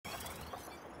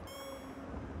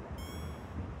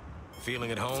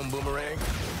Feeling at home, Boomerang?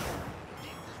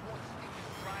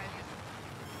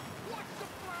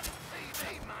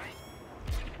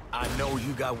 I know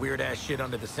you got weird-ass shit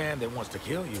under the sand that wants to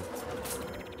kill you.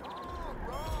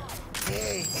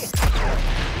 Hey,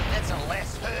 that's a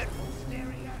less hurtful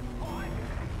stereotype.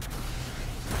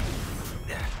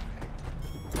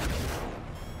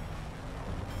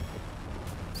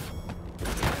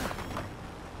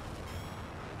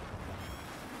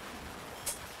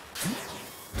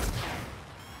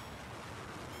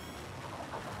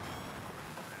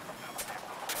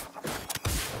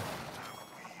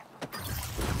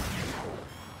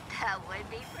 That would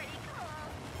be pretty cool.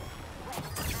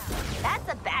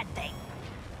 That's a bad thing.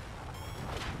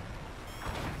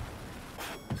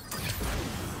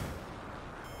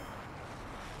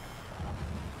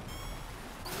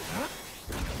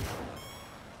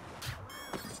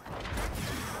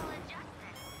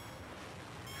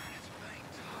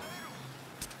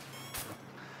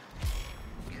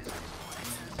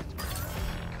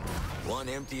 One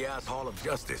empty-ass Hall of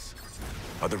Justice.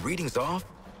 Are the readings off?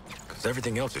 Because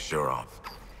everything else is sure off.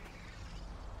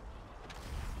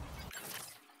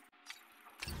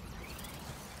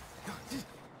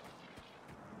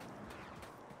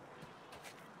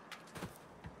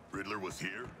 Riddler was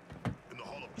here? In the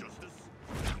Hall of Justice?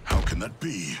 How can that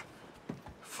be?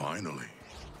 Finally.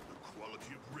 The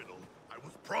quality of riddle I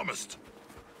was promised.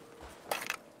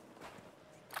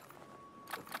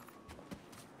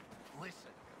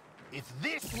 Listen, if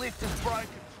this lift is broken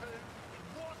too,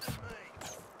 it wasn't me.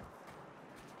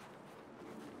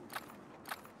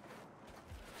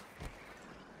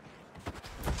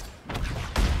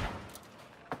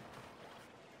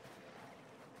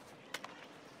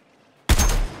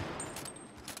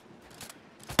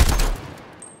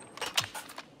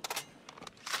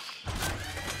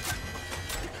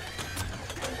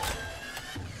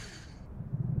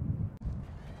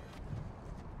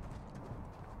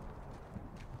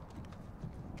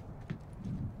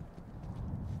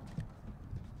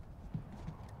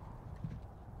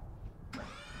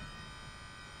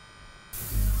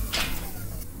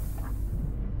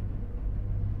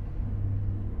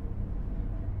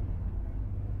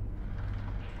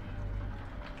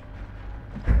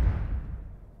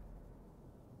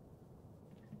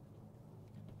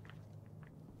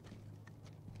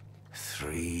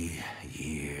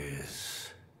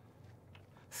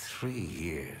 Three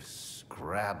years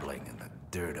scrabbling in the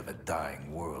dirt of a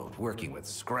dying world, working with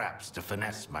scraps to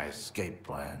finesse my escape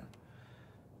plan.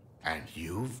 And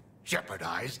you've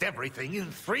jeopardized everything in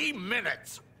 3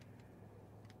 minutes!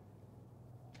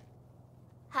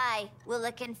 Hi, we're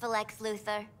looking for Lex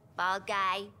Luthor. Bald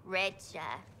guy, rich,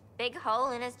 big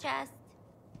hole in his chest.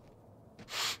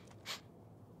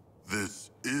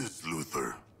 This is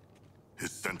Luthor.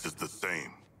 His sense is the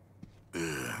same.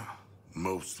 Yeah,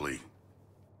 mostly.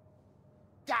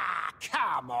 Ah,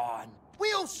 come on.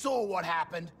 We all saw what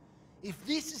happened. If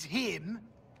this is him,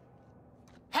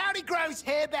 how'd he grow his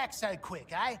hair back so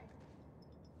quick, eh?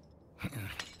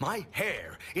 My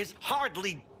hair is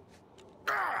hardly...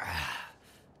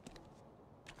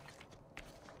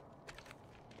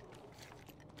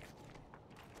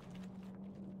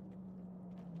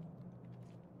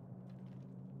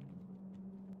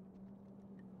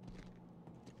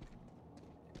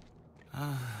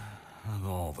 Of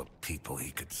all the people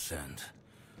he could send.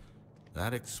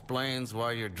 That explains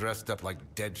why you're dressed up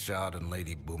like Deadshot and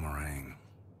Lady Boomerang.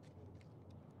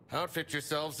 Outfit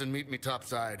yourselves and meet me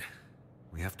topside.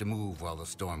 We have to move while the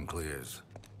storm clears.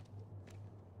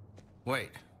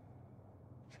 Wait.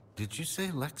 Did you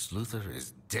say Lex Luthor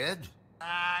is dead?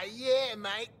 Yeah,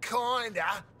 mate,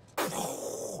 kinda.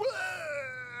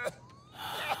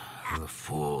 The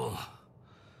fool.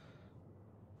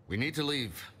 We need to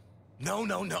leave. No.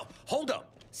 Hold up.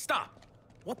 Stop.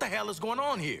 What the hell is going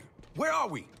on here? Where are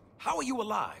we? How are you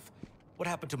alive? What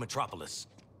happened to Metropolis?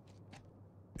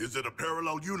 Is it a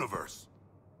parallel universe?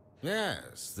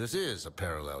 Yes, this is a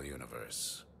parallel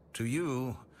universe. To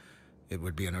you, it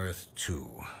would be an Earth 2.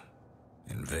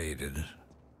 Invaded,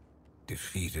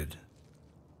 defeated,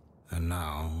 and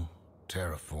now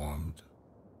terraformed.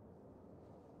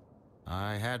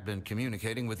 I had been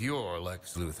communicating with your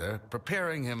Lex Luthor,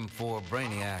 preparing him for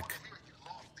Brainiac.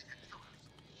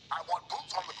 I want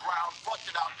boots on the ground,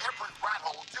 flushing out every rat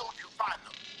hole till you find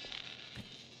them.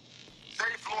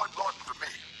 Save Floyd Lawton for me.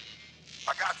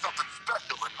 I got something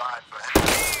special in mind for him.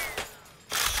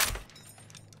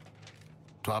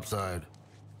 Topside.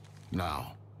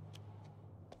 Now.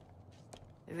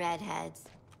 Redheads.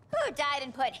 Who died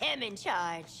and put him in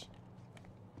charge?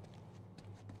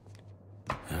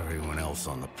 Everyone else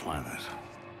on the planet.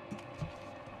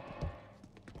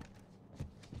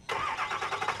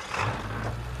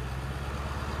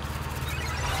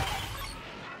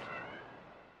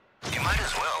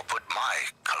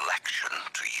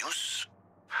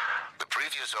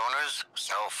 ours,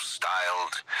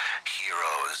 self-styled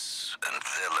heroes and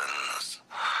villains.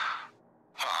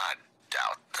 I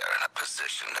doubt they're in a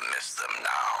position to miss them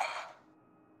now.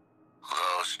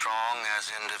 Though strong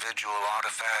as individual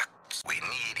artifacts, we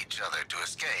need each other to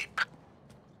escape.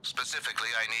 Specifically,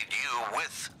 I need you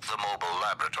with the mobile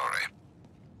laboratory.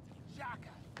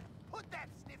 Shaka, put that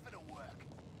sniffer to work.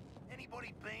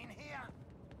 Anybody been here?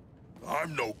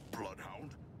 I'm no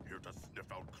bloodhound. Here to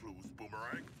sniff out clues,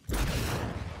 Boomerang.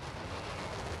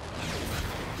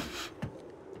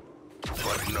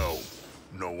 But no,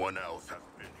 no one else has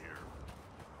been here.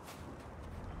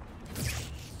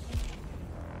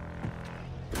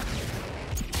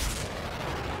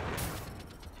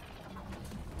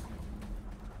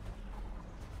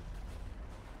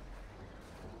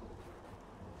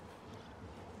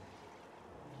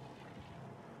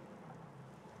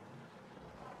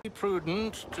 Be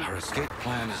prudent. Our escape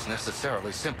plan is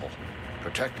necessarily simple.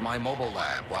 Protect my mobile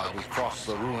lab while we cross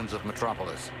the ruins of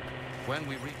Metropolis. When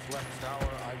we reach Lex Tower,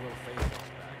 I will face us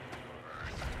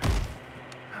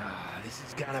back. This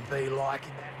is gonna be like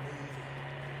in that movie.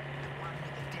 The one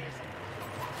with the desert.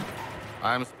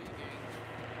 I'm speaking.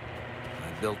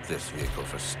 I built this vehicle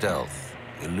for stealth,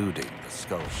 eluding the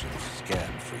skull ship's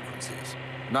scan frequencies,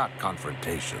 not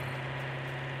confrontation.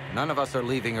 None of us are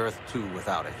leaving Earth 2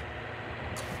 without it.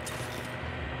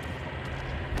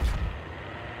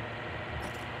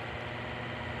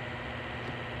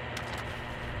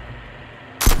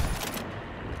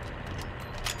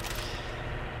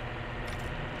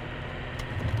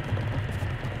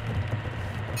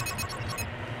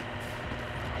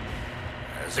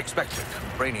 As expected,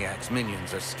 Brainiac's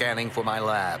minions are scanning for my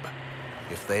lab.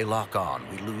 If they lock on,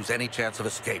 we lose any chance of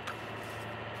escape.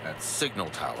 That signal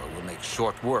tower will make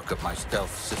short work of my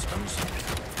stealth systems.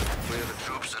 Clear the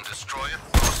troops and destroy it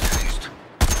post haste.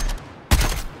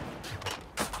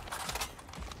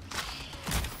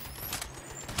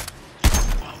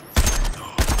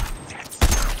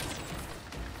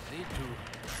 Need to.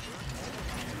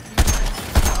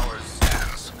 Tower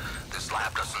stands. This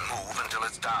lab doesn't move until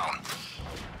it's down.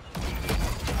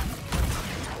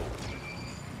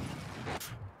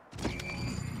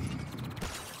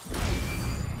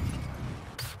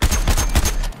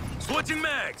 Switching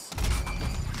mags!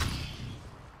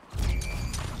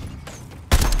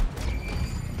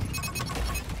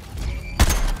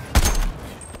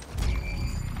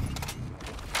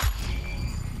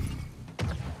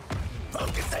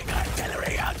 Focusing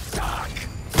artillery on shock!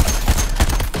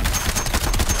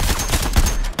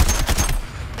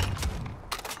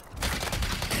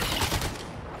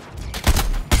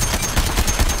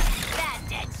 That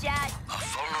dead shot. A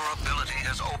vulnerability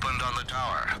has opened on the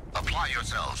tower. Apply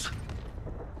yourselves.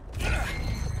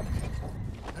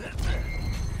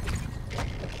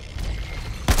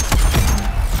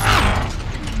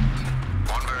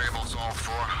 One variable solved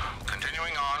for.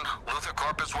 Continuing on. Luther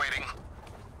Corp is waiting.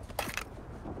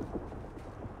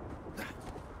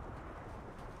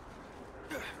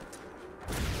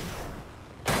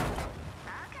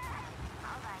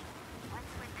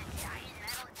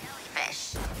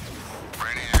 Fish.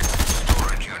 Brainiac's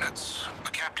storage units. A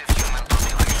captive human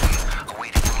population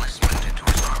awaiting enlistment into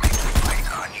his army to fight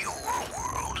on your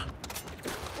world.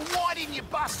 Why didn't you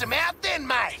bust him out then,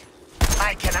 mate?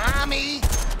 Make an army?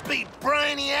 Beat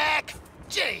Brainiac?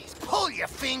 Jeez, pull your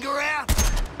finger out. The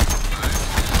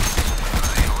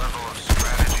level of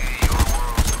strategy your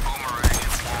world's Boomerang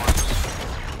employs.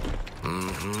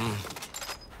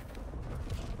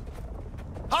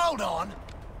 Hold on.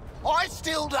 I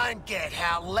still don't get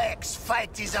how Lex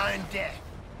faked his own death.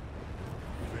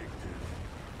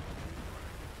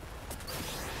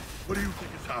 What do you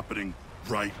think is happening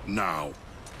right now?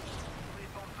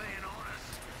 If I'm being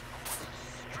honest, I wasn't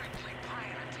strictly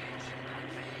paying attention back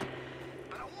then.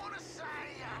 But I want to say,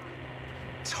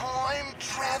 time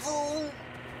travel?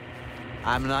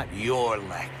 I'm not your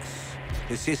Lex.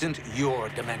 This isn't your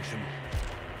dimension.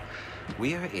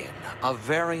 We're in a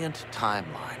variant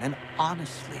timeline, and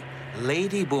honestly,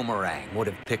 Lady Boomerang would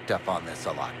have picked up on this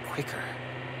a lot quicker.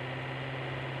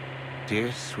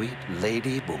 Dear sweet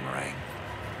Lady Boomerang.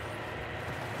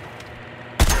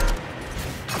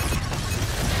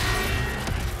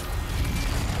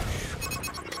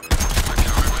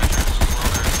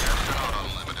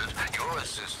 Unlimited. Your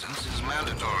assistance is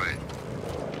mandatory.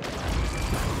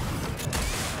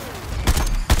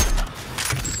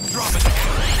 Drop it!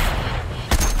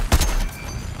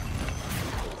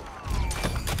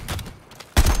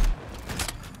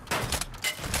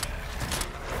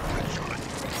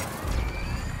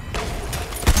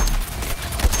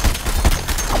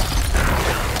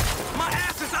 My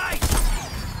ass is ice!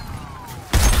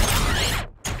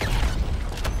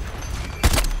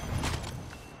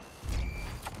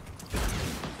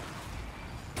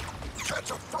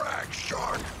 That's a frag,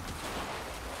 Shark!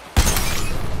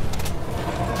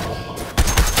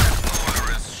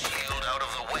 Motorist shield out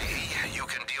of the way. You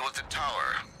can deal with the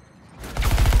tower.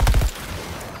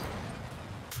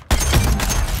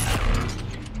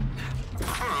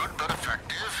 Crude but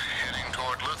effective. Heading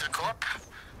toward Luther Corp.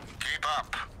 Keep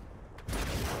up.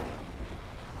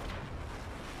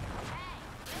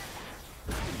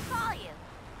 Call you.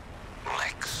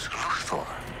 Lex Luthor.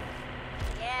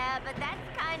 Yeah, but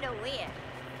that's kind of weird.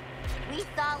 We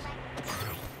saw Lex.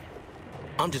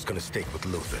 I'm just gonna stick with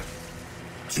Luther.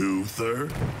 Luther?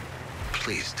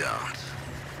 Please don't.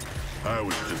 I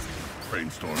was just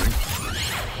brainstorming.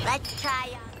 Let's try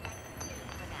on Lex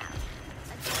for now.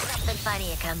 Until something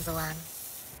funnier comes along.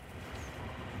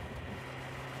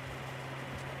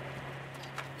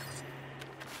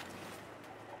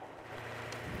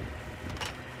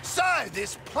 So,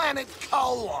 this planet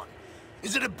Colon,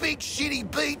 is it a big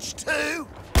shitty beach too?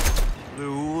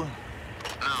 Lou?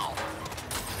 No.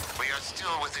 We are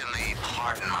still within the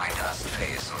pardon my dust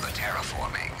phase of the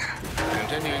terraforming.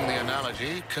 Continuing the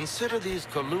analogy, consider these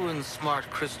Coluan smart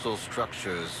crystal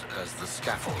structures as the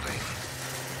scaffolding.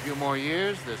 A few more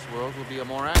years, this world will be a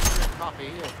more accurate copy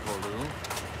of Colu.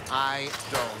 I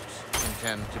don't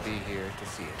intend to be here to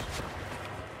see it.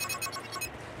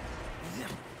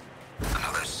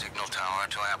 Another signal tower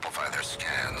to amplify their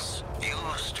scans. You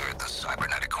stirred the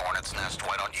cybernetic hornet's nest.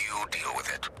 Why don't you deal with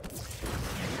it?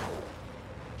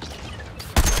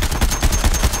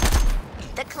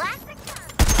 The classic.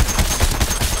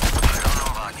 I don't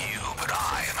know about you, but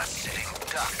I am a sitting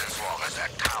duck as long as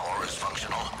that tower is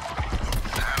functional.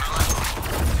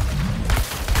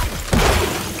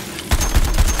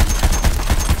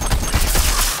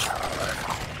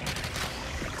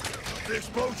 The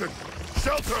explosion!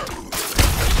 Shelter!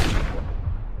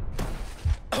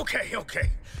 Okay.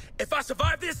 If I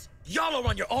survive this, y'all are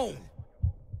on your own.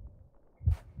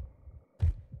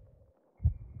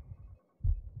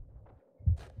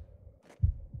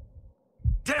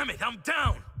 Damn it, I'm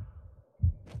down!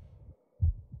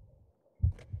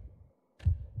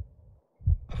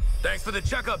 Thanks for the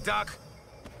checkup, Doc.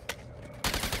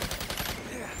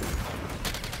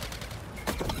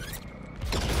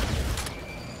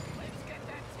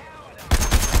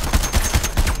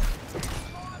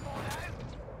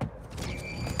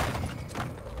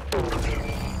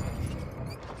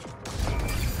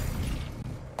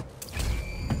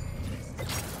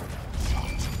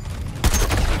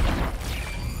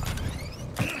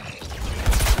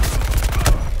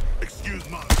 Excuse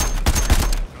my...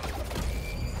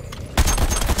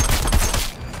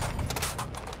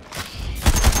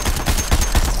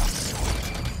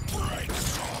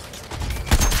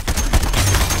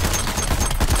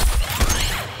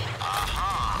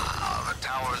 Aha! The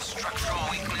tower's structural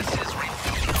weakness is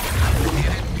revealed.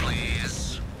 Hit it,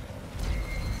 please.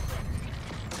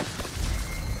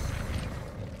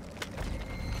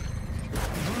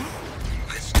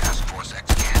 This Task Force X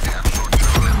can't have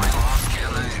short-term memory loss,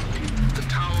 can they? The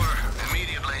tower,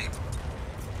 immediately.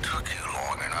 Took you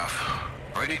long enough.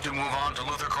 Ready to move on to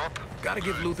Luther Corp? Gotta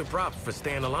give Luther props for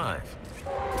staying alive.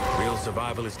 Real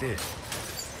survivalist this.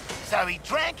 So he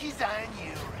drank his own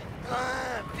urine.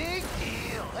 Ah, big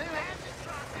deal. Who has to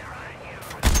drink their own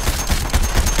urine?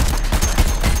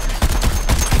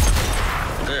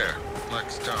 There,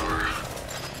 Lex Tower.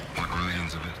 What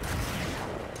remains of it?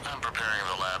 I'm preparing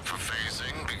the lab for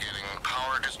phasing, beginning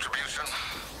power distribution.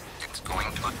 It's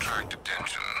going to attract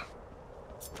attention.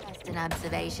 Just an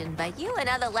observation, but you and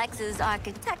other Lex's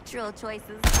architectural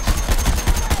choices,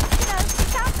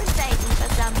 compensating for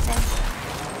something.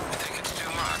 I think it's too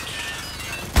much.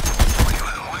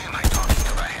 Why am I talking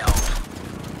to the help?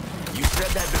 You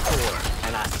said that before,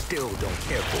 and I still don't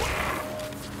care for it.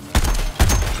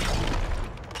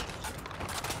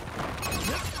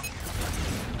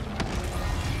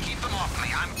 Keep them off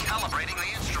me. I'm calibrating the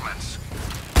instruments.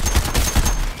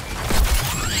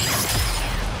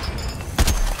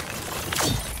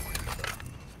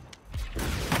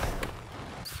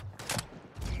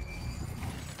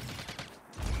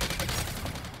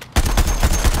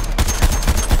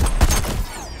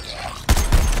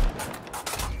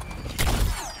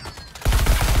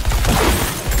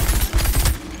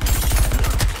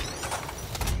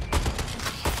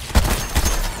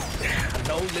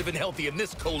 No living healthy in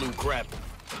this Colu crap.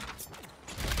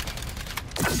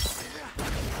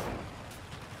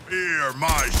 Fear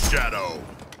my shadow!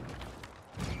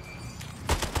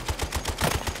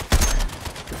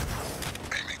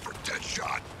 Aiming for dead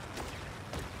shot.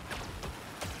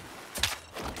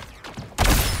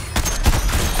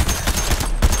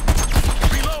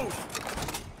 Reload!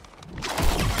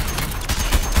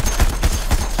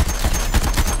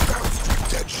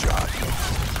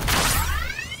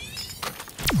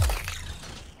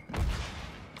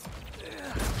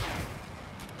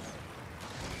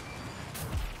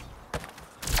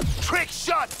 Trick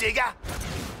shot, digger!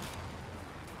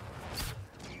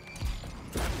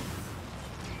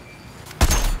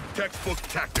 Textbook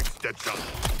tactics,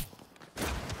 Deadshot.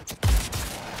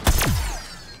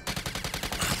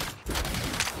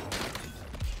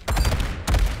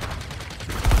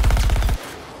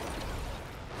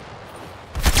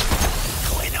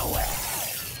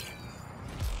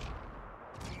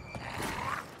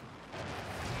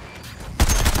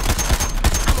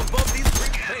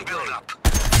 Build up.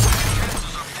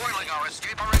 Chances of foiling our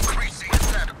escape are increasing.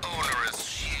 With that onerous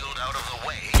shield out of the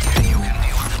way, you can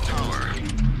deal with the tower.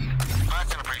 I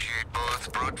can appreciate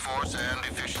both brute force and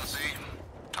efficiency.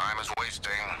 Time is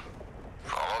wasting.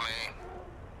 Follow me.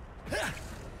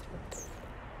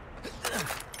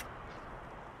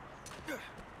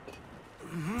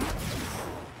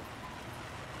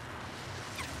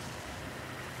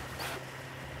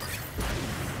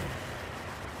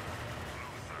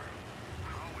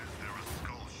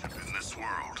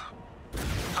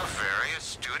 A very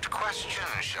astute question,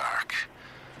 Shark.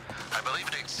 I believe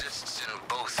it exists in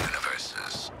both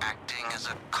universes, acting as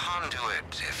a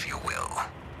conduit, if you will.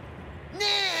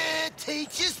 Nah,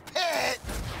 teacher's pet!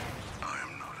 I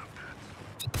am not a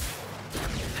pet.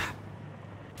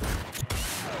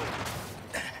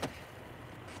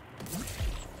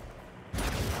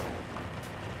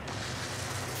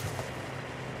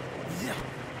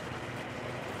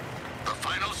 The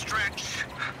final stretch.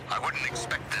 I wouldn't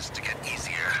expect this to get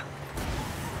easier.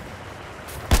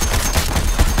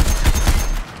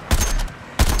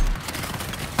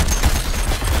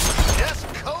 Just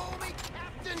call me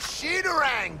Captain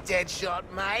Shooterang, Deadshot,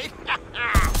 mate.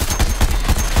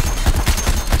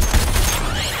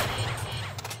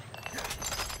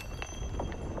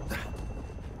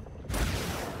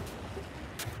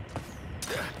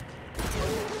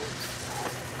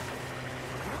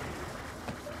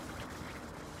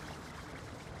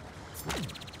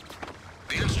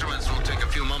 The instruments will take a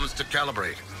few moments to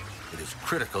calibrate. It is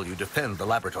critical you defend the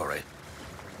laboratory.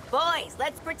 Boys,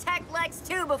 let's protect Lex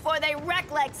 2 before they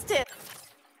wreck Lex 2.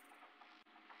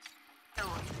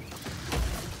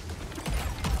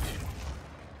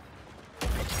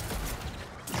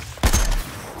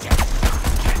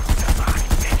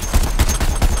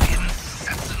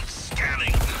 Incessant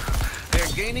scanning.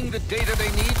 They're gaining the data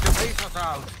they need to race us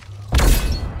out.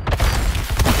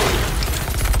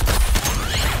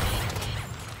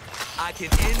 I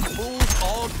can end fools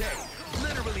all day.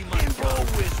 Literally my bro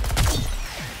wizard.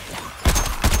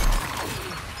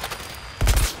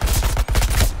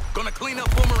 Gonna clean up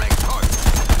Boomerang's heart.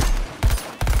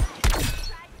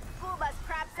 School bus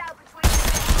craps out between the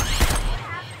what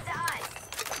happens to us?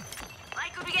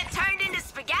 Like, would we get turned into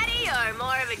spaghetti, or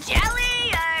more of a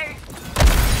jelly, or...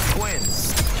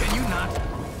 Twins, can you not?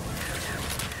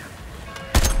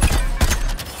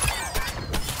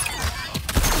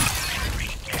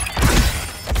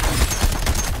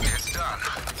 It's done.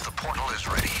 The portal is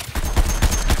ready.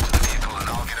 Get to the vehicle and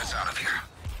I'll get us out of here.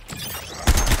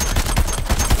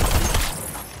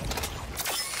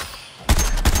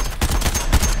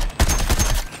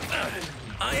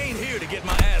 I ain't here to get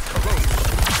my ass corroded.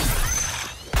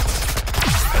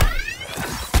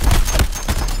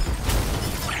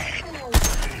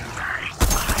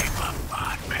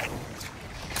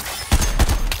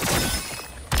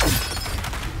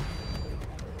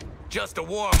 Just a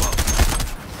warm-up.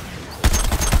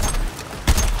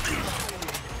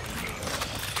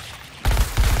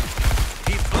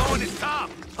 He's blowing his top.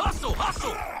 Hustle,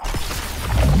 hustle!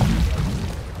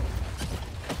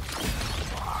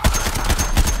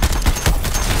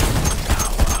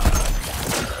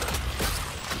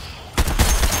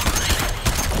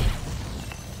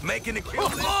 Making it kill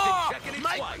this, then checking it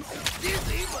twice.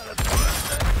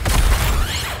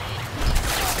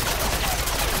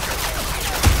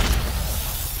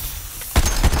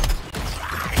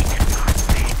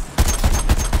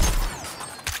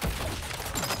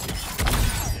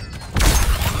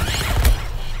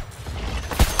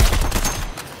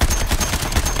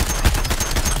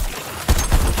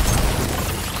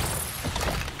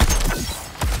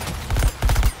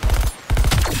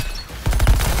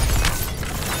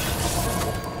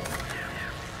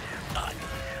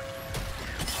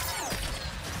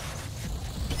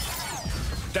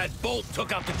 That bolt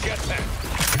took out the jetpack.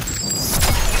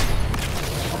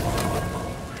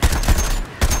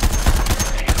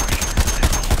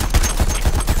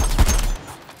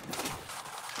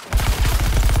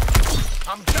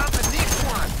 I'm jumping this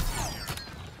one.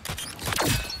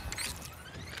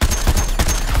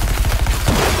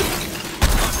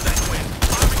 Onto that twin.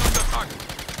 Firing on your target.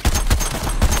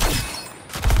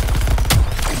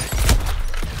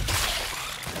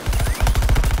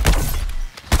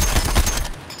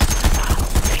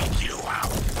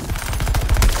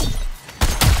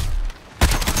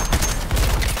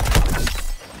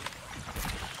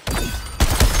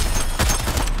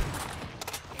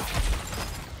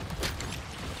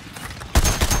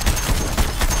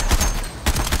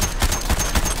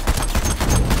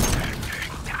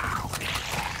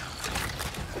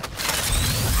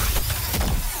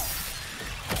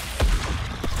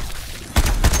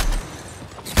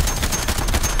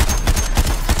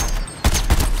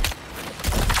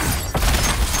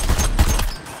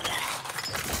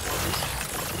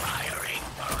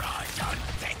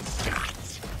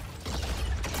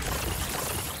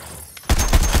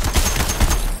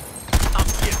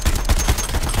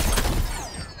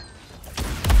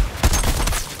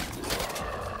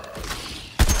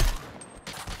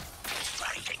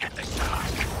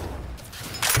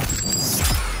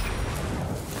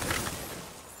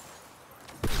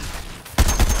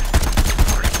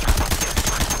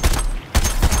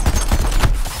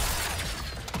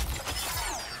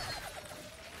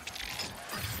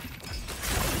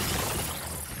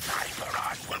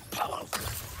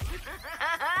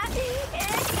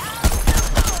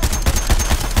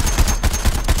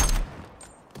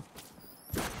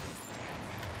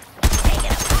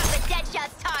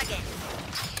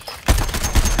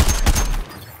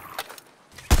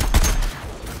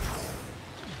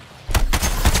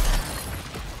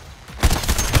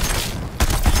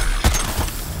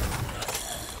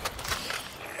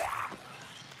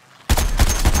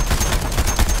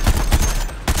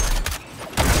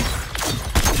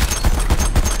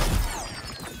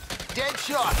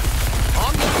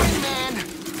 On the wingman!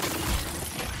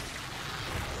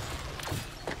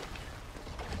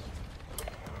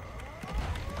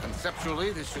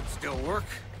 Conceptually, this should still work.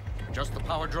 Just the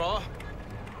power draw.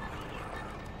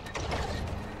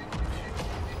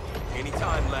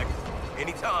 Anytime, Lex.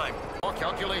 Anytime. More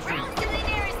calculations. Round to the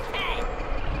nearest head.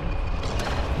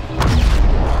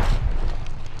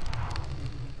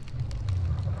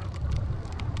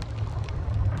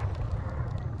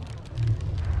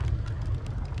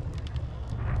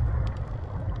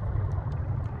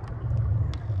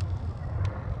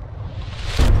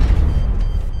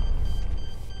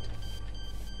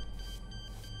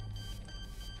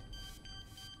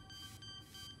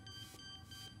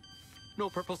 No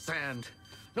purple sand.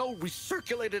 No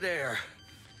recirculated air.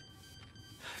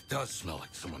 It does smell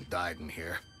like someone died in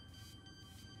here.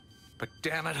 But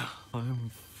damn it,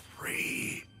 I'm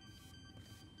free.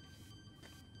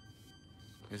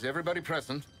 Is everybody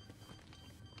present?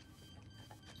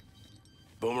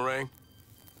 Boomerang?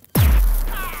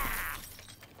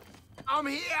 I'm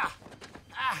here!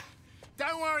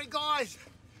 Don't worry, guys.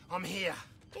 I'm here.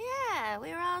 Yeah, we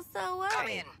were all so worried. Come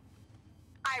in.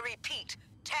 I repeat,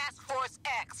 Task Force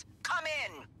X, come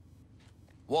in.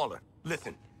 Waller,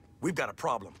 listen. We've got a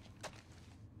problem.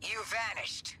 You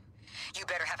vanished. You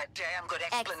better have a damn good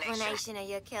explanation. Explanation or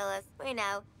you kill us. We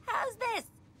know. How's this?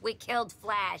 We killed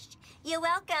Flash. You're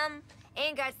welcome.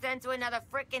 And got sent to another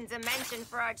frickin' dimension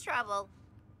for our trouble.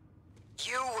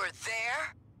 You were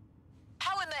there?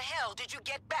 How in the hell did you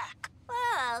get back?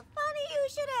 Well, funny you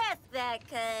should ask that,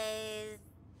 'cause...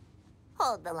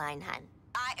 Hold the line, hun.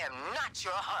 I am not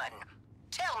your hun.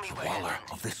 Tell me what Waller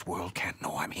happened. of this world can't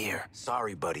know I'm here.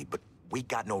 Sorry, buddy, but we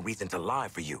got no reason to lie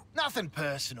for you. Nothing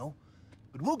personal,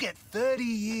 but we'll get 30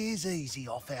 years easy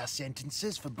off our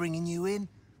sentences for bringing you in.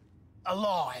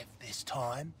 Alive this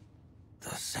time.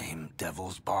 The same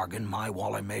devil's bargain my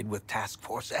Waller made with Task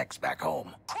Force X back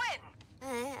home. Quinn!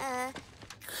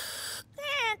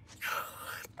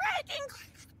 Breaking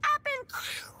up in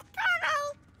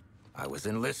tunnel. I was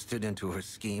enlisted into her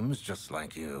schemes just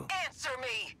like you. Answer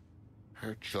me!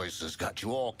 Her choices got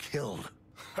you all killed.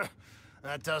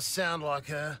 That does sound like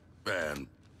her. And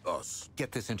us.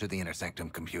 Get this into the inner sanctum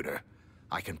computer.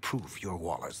 I can prove your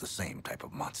Waller's the same type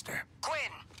of monster.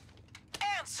 Quinn!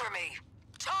 Answer me!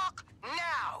 Talk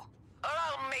now! Or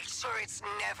I'll make sure it's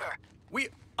never.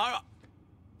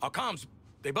 Our comms,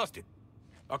 they busted.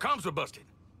 Our comms were busted.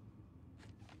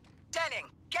 Denning,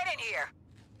 get in here!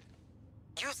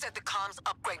 You said the comms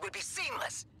upgrade would be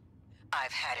seamless.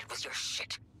 I've had it with your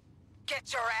shit.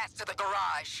 Get your ass to the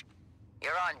garage.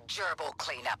 You're on gerbil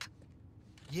cleanup.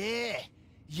 Yeah,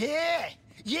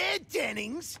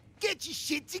 Dennings! Get your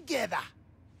shit together!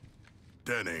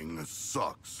 Denning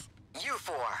sucks. You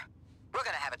four, we're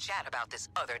gonna have a chat about this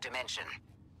other dimension.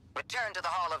 Return to the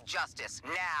Hall of Justice,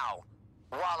 now!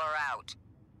 Waller out.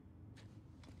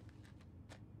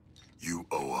 You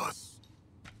owe us.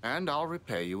 And I'll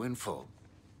repay you in full.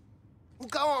 Well,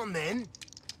 go on then.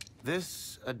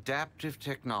 This adaptive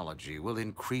technology will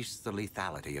increase the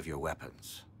lethality of your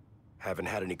weapons. Haven't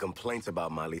had any complaints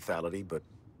about my lethality, but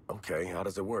okay, how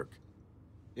does it work?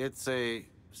 It's a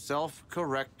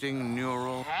self-correcting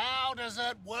neural... How does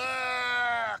it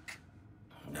work?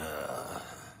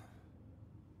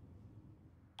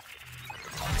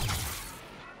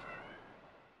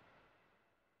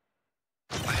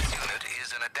 This unit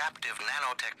is an adaptive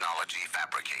nanotechnology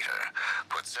fabricator.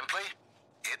 Put simply,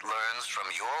 it learns from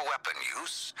your weapon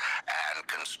use and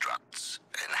constructs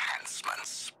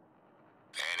enhancements.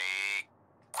 Any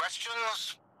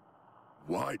questions?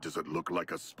 Why does it look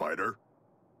like a spider?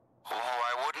 Oh,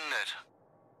 why wouldn't it?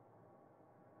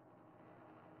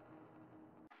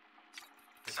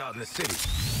 It's out in the city.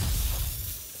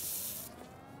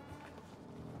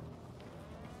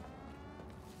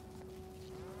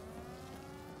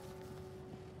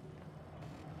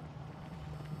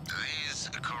 These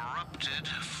corrupted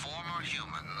former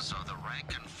humans are the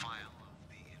rank and file of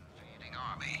the invading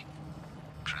army.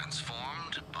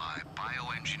 Transformed by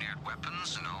bioengineered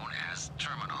weapons known as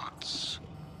Terminauts.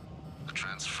 The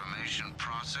transformation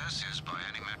process is, by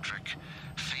any metric,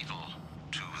 fatal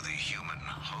to the human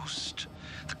host.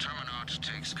 The Terminaut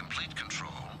takes complete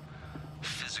control,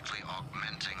 physically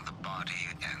augmenting the body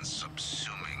and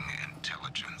subsuming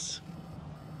intelligence.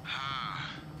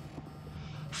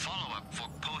 Follow-up for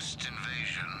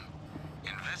post-invasion.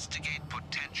 Investigate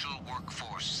potential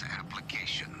workforce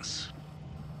applications.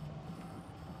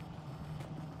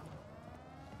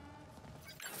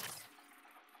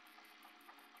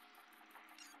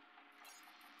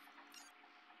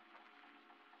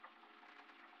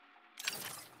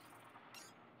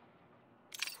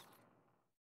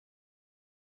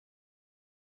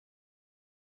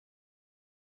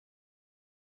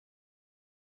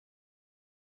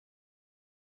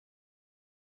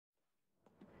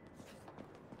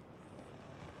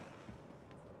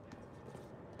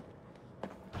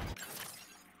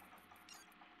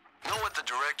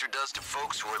 Inspector does to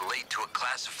folks who are late to a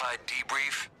classified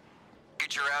debrief?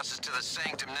 Get your asses to the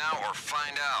sanctum now or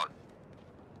find out.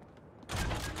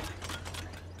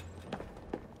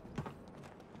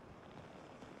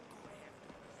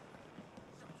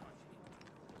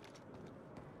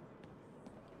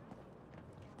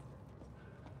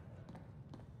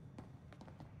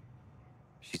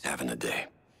 She's having a day.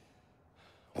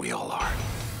 We all are.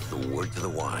 The word to the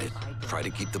wise, try to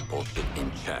keep the bullshit in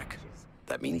check.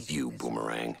 That means you,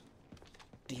 Boomerang.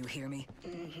 Do you hear me?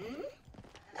 Mm-hmm.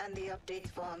 And the update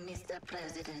for Mr.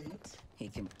 President? He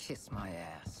can kiss my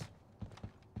ass.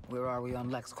 Where are we on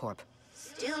LexCorp?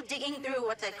 Still digging through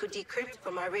what I could decrypt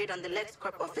from our raid on the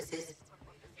LexCorp offices.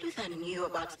 Luther knew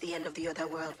about the end of the other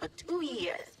world for 2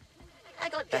 years. I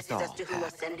got guesses as to who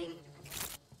was sending.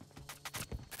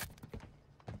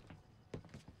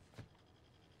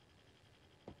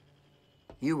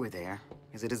 You were there.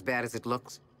 Is it as bad as it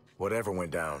looks? Whatever went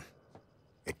down,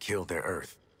 it killed their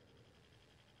Earth.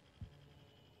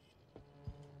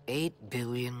 8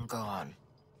 billion gone.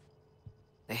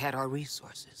 They had our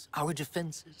resources, our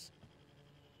defenses.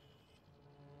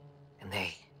 And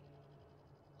they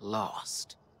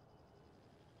lost.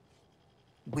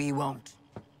 We won't.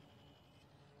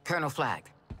 Colonel Flagg.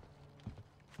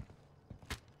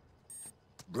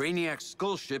 Brainiac's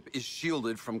skull ship is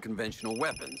shielded from conventional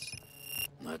weapons.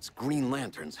 That's Green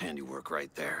Lantern's handiwork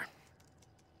right there.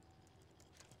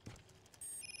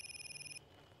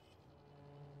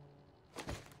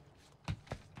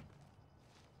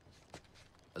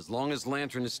 As long as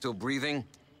Lantern is still breathing,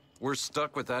 we're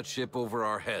stuck with that ship over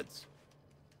our heads.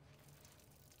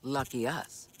 Lucky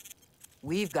us.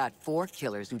 We've got 4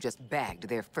 killers who just bagged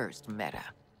their first meta.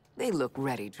 They look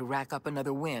ready to rack up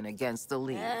another win against the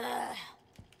League.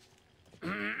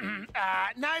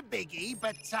 No biggie,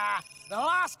 but the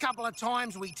last couple of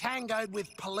times we tangoed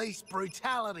with police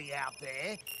brutality out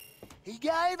there, he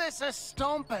gave us a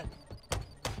stomping.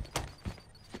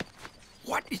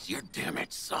 What is your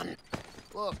damage, son?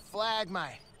 Look, Flag,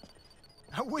 mate.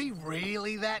 Are we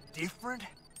really that different?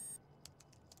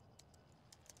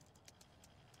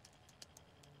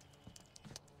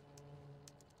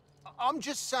 I'm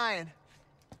just saying,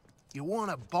 you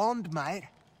want a bond, mate?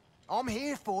 I'm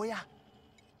here for you.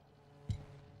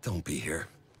 Don't be here.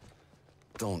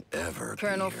 Don't ever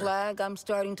Colonel be here. Flagg, I'm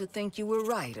starting to think you were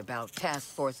right about Task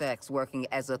Force X working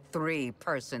as a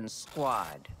 3-person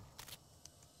squad.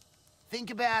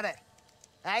 Think about it,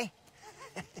 eh?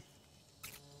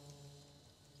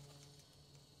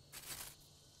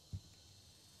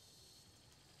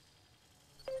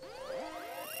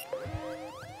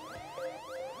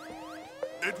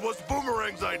 It was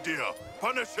Boomerang's idea.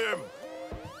 Punish him.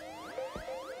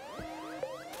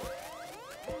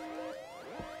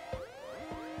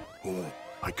 Oh,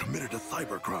 I committed a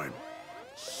cybercrime.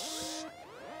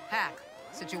 Hack,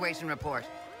 situation report.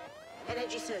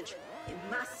 Energy surge.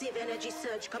 A massive energy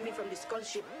surge coming from the skull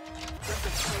ship. Lots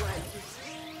of power and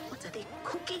heat. What are they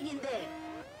cooking in there?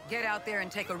 Get out there and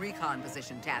take a recon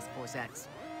position, Task Force X.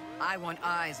 I want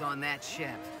eyes on that ship.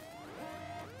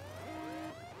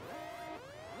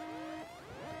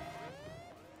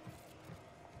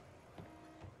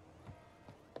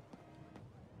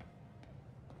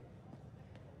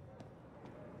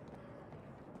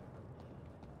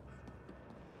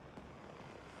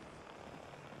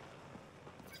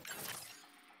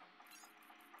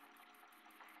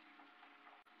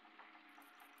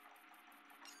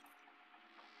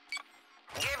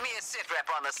 Give me a sitrep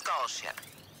on the skull ship.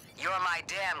 You're my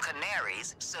damn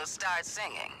canaries, so start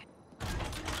singing.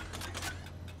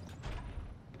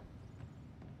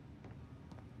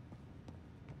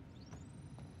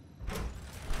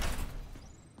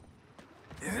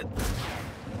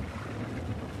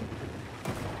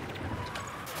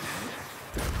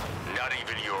 Not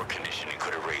even your conditioning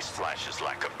could erase Flash's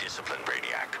lack of discipline,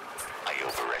 Brainiac. I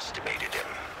overestimated him.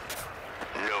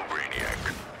 No,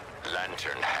 Brainiac.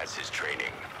 Lantern has his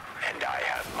training, and I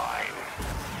have mine.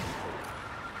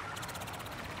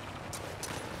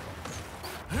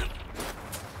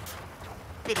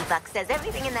 City Buck says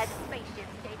everything in that spaceship is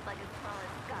shaped like a small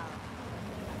skull.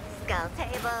 Skull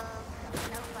table,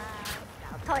 sofa,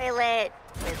 skull toilet,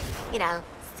 with, you know,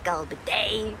 skull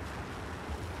bidet.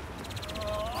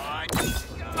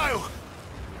 Oh!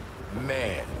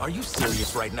 Man, are you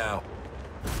serious right now?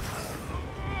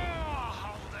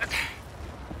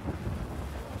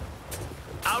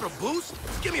 Out of boost?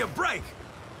 Give me a break!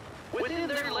 Within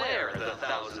their lair, the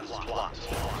thousands plot.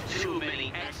 Too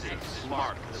many exits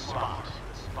mark the spot.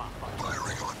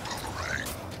 Firing on Boomerang.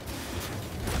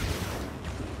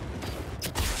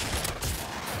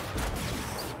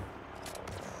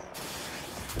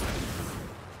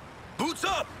 Boots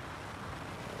What's up?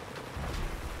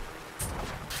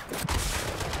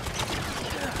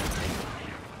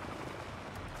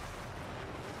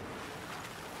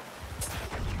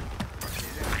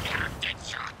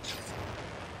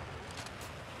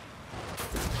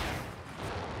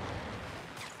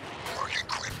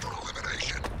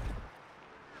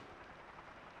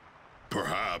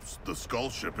 Perhaps the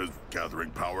skull ship is gathering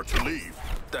power to leave.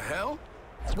 The hell?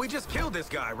 We just killed this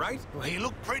guy, right? Well, he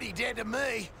looked pretty dead to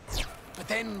me. But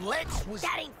then Lex was...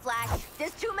 That ain't Flash.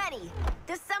 There's too many.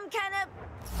 There's some kind of...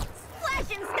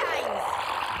 Flashensteins!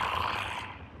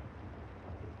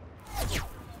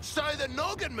 So the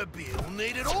Noggin-mobile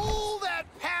needed all that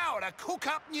power to cook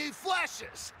up new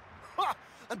Flashes. Ha!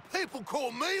 And people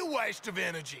call me a waste of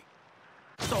energy.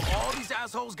 So all these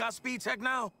assholes got speed tech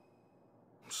now?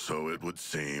 So it would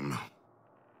seem.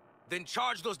 Then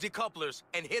charge those decouplers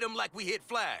and hit them like we hit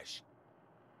Flash.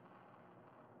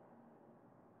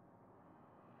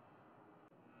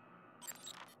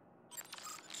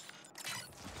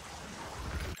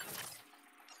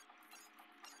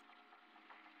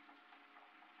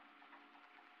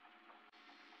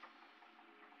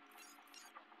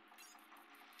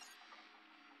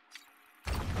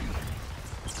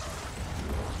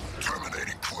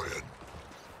 Terminating Quinn.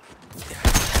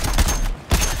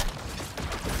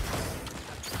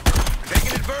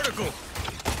 Taking it vertical.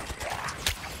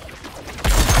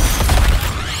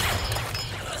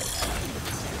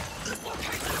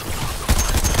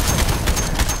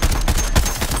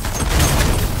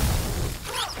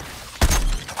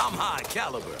 I'm high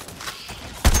caliber.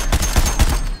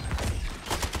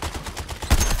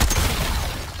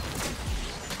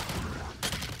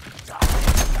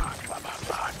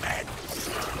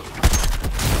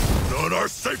 None are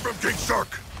safe from King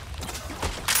Shark.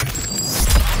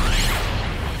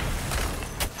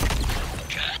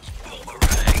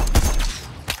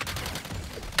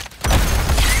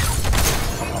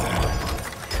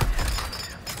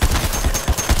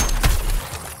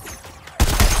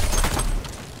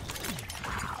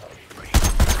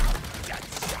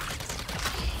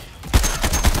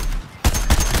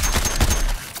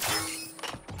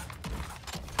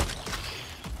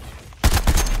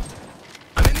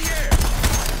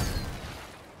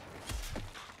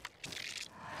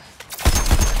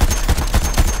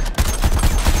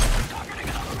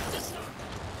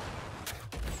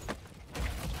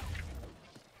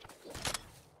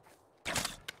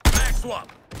 Swap.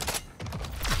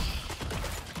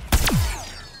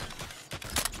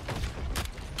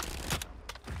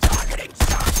 Targeting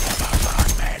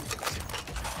bombardment.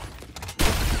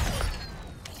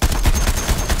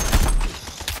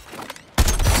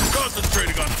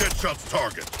 Concentrating on Deadshot's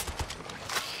target.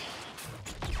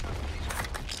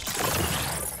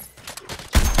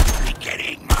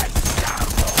 Beginning my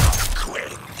downfall,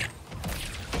 Quinn.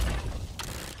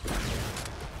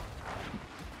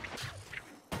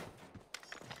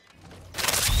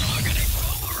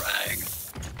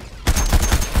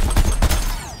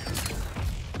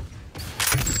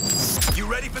 You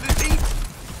ready for this heat?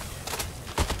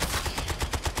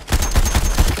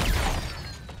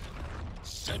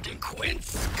 Sending Quinn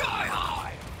sky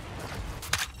high.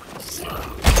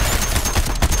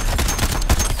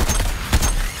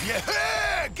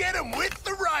 Yeah, get him with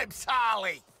the ropes,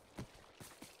 Harley.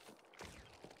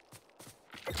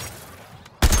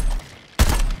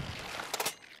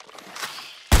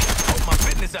 Hope my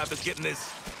fitness app is getting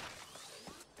this.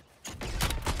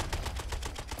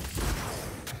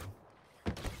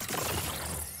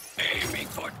 Aiming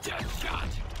for Deadshot.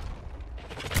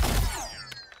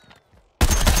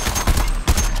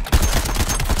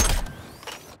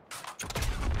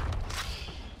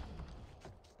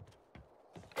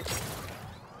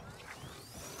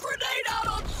 Grenade out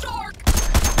on Shark!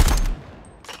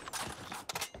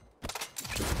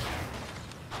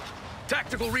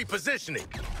 Tactical repositioning.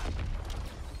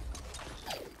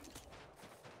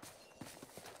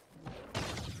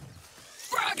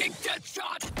 Fragging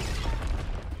Deadshot!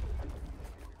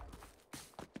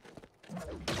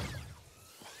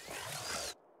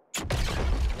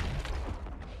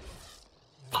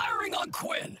 Firing on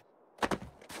Quinn!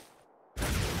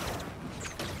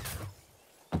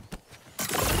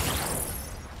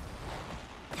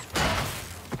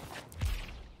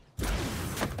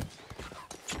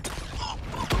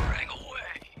 Boomerang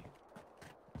away!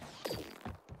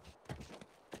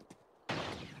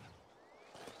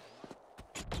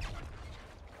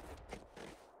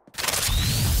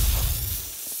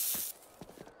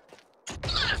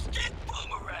 Blasted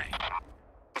boomerang!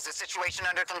 Is the situation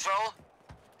under control?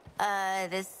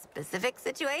 This specific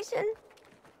situation?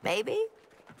 Maybe?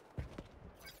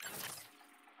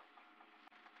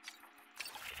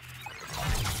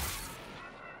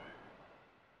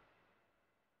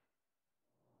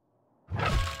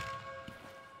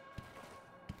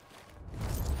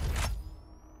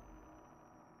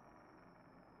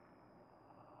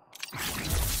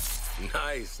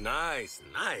 Nice, nice,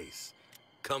 nice.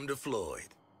 Come to Floyd.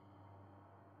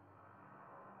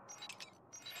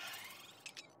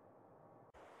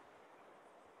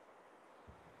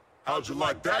 How'd you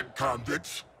like that,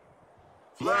 convicts?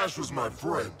 Flash was my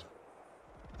friend.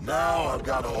 Now I've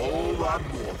got a whole lot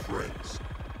more friends.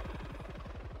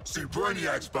 See,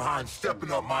 Brainiac's behind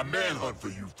stepping up my manhunt for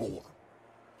you four.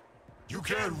 You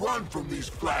can't run from these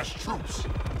Flash troops.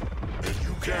 And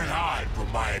you can't hide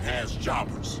from my enhanced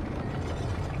choppers.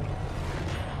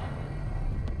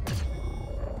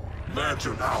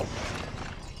 Lantern out.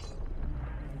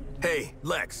 Hey,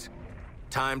 Lex.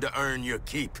 Time to earn your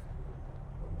keep.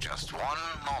 Just one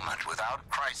moment without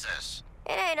crisis.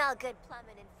 It ain't all good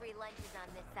plumbing and free lunches on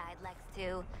this side, Lex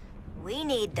 2. We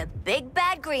need the big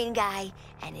bad green guy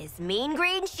and his mean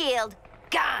green shield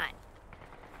gone.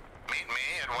 Meet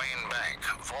me at Wayne Bank,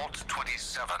 Vault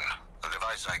 27. The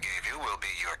device I gave you will be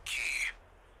your key.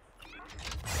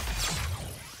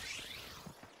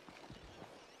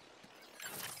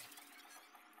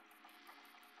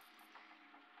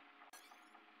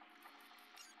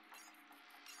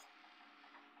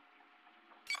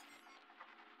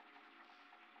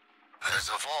 There's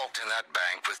a vault in that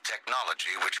bank with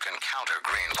technology which can counter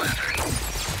Green Lantern.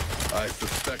 I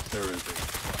suspect there is a...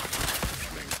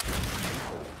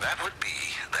 That would be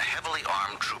the heavily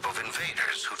armed troop of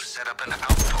invaders who've set up an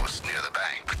outpost near the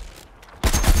bank.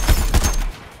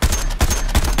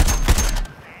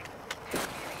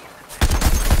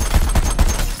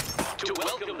 To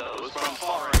welcome those from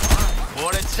far and wide.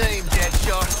 What a team,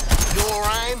 Deadshot. Your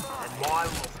aim and my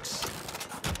looks.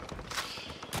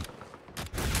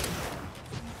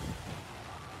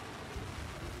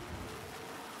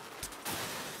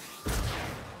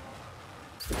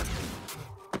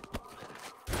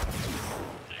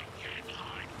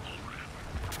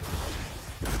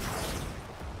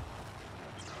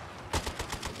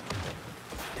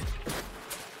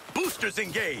 Boosters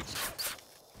engaged.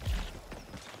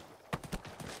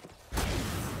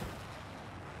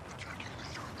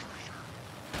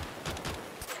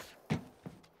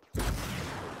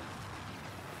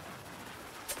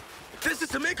 This is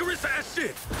some Icarus-ass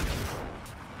shit.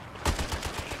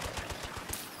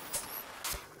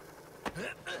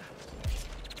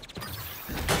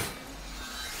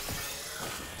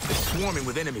 It's swarming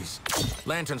with enemies.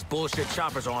 Lantern's bullshit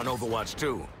choppers are on Overwatch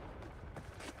too.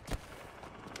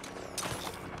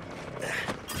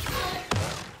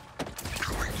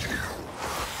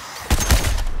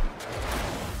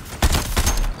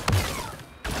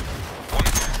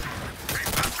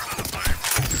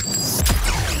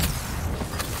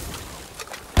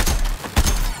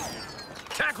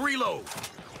 Reload.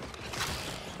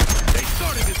 They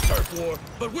started this turf war,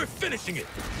 but we're finishing it.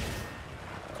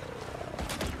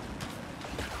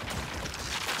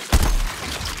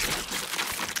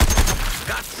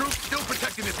 Got troops still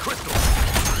protecting this crystal.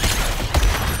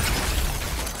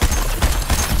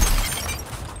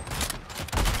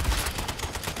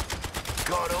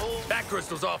 Got all. That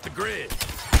crystal's off the grid.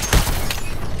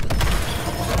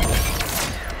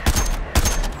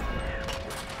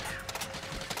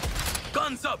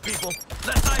 Guns up, people.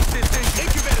 Let's ice this thing.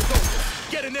 Incubator's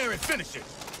over. Get in there and finish it.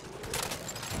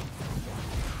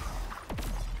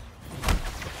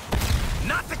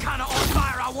 Not the kind of on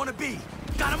fire I want to be.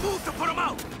 Gotta move to put them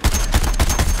out.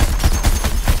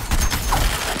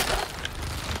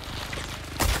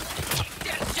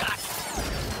 Get a shot.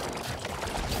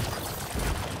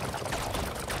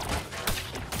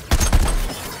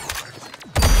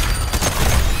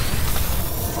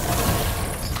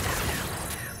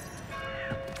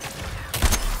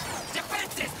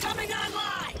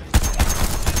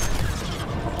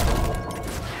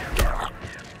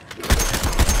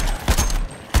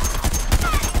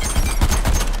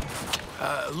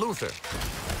 Luther,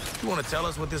 you want to tell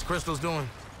us what this crystal's doing?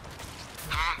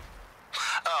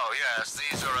 Oh, yes,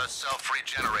 these are a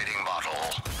self-regenerating model.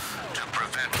 To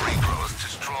prevent regrowth,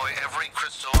 destroy every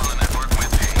crystal on the network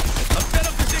with me. I've set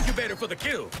up this incubator for the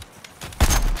kill.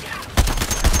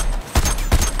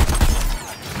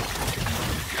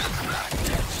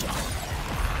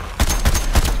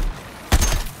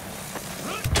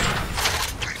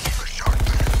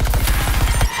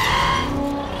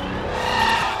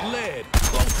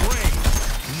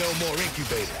 No more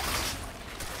incubator.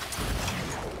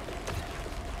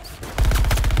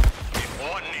 If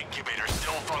one incubator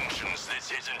still functions,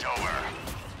 this isn't over.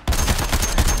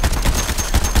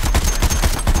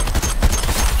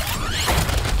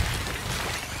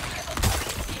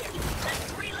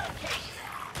 Let's relocate.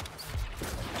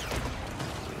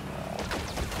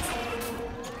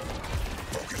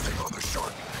 Focusing on the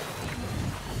shark.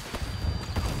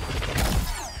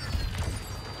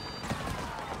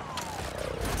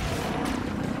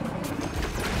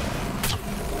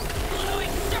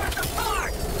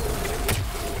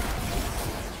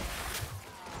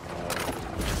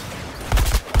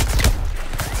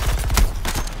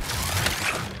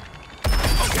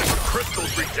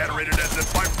 crystals regenerated as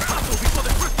if by Hustle before the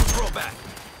crystals grow back!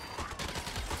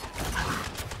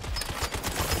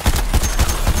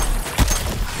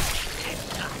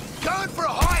 Going for a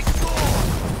high score!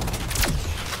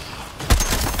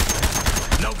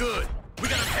 No good. We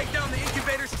gotta take down the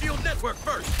incubator shield network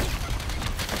first.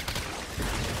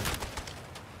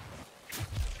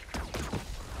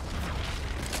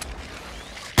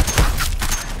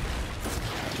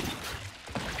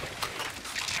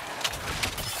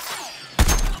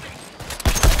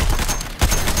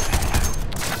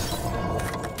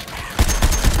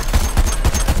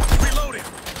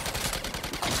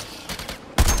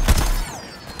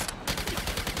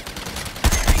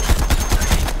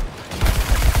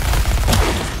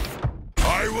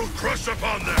 Crush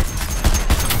upon them!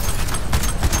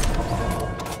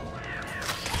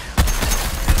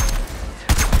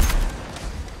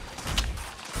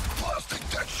 Plastic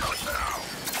deck shot now!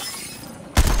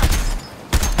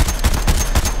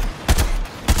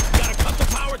 Gotta cut the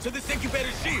power to this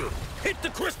incubator shield. Hit the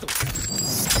crystal!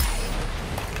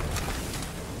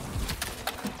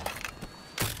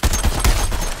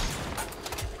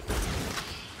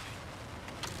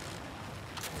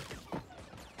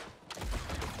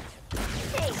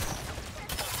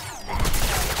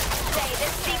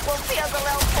 Feels a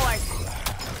little forced.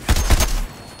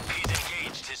 He's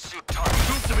engaged his suit target.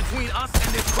 Troops are between us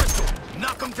and this crystal.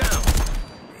 Knock them down.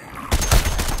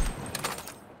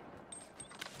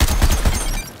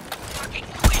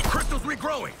 Crystal's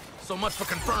regrowing. So much for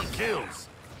confirmed kills.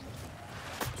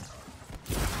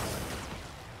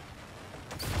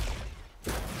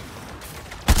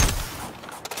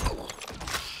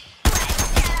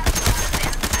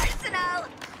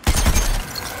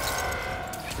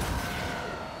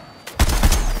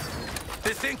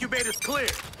 This incubator's clear.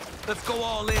 Let's go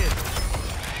all in. Limited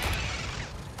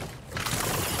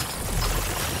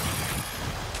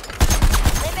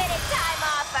time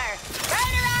offer.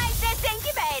 Murderize this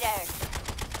incubator.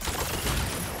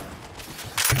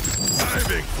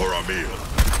 Diving for a meal.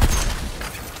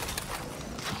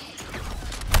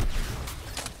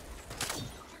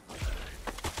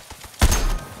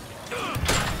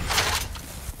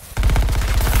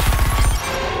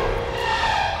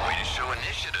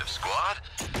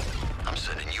 I'm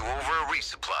sending you over a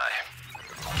resupply.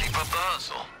 Keep up the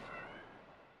hustle.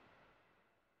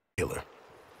 Killer.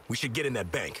 We should get in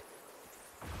that bank.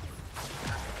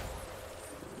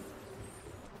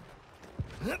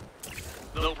 The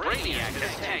Brainiac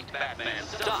has tanked Batman's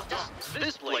stuff.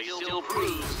 This place still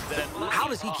proves that... How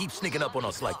does he keep sneaking up on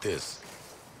us like this?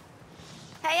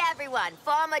 Hey everyone,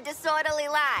 form a disorderly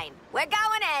line. We're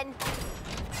going in.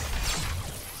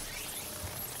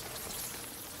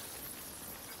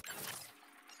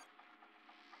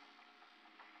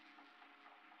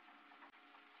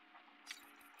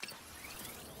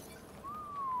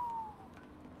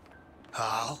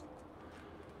 Hal?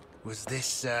 Was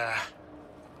this,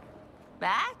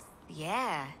 Bats?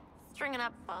 Yeah. Stringing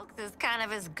up folks is kind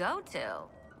of his go-to.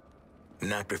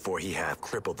 Not before he half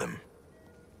crippled them.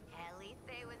 At least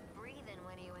they was breathing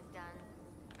when he was done.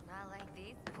 Not like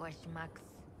these poor schmucks.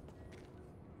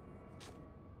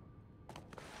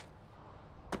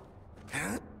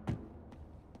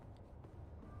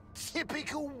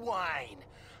 Typical Wayne.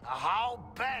 A whole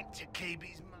bank to keep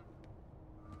his money.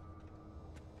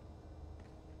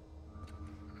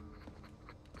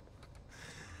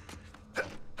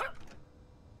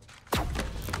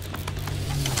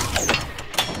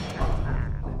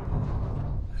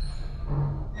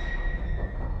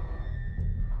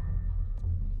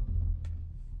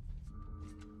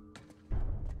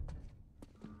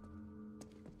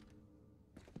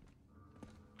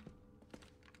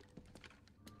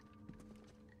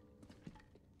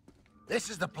 This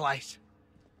is the place.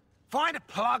 Find a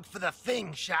plug for the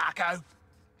thing, Sharko.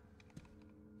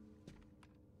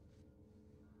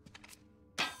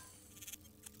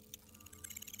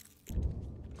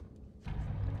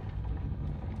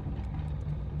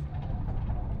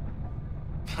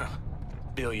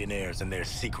 Billionaires and their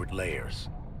secret lairs.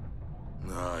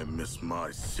 I miss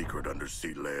my secret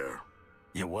undersea lair.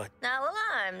 You what? No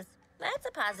alarms. That's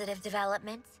a positive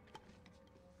development.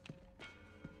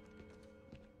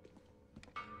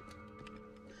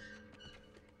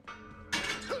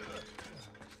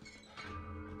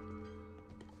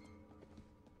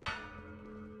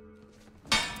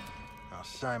 Oh,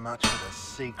 so much for the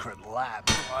secret lab.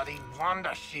 Bloody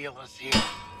Wonder Sheila's here.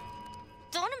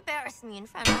 Don't embarrass me in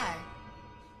front of her.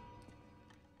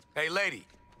 Hey, lady.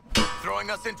 Throwing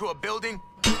us into a building?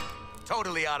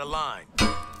 Totally out of line.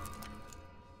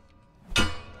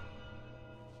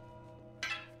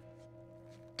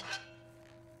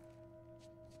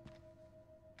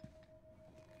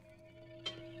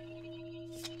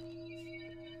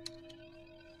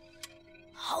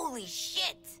 Holy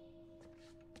shit!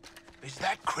 Is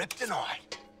that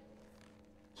kryptonite?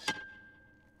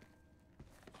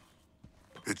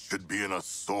 It should be in a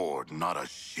sword, not a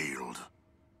shield.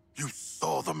 You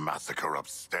saw the massacre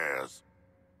upstairs.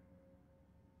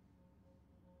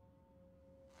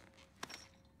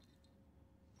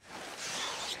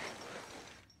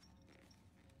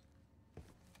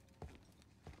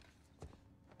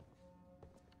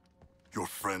 Your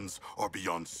friends are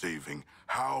beyond saving.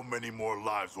 How many more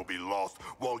lives will be lost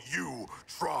while you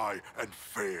try and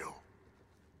fail?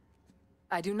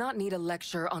 I do not need a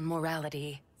lecture on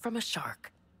morality from a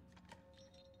shark.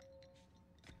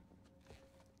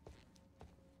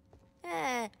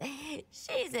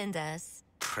 She's into us.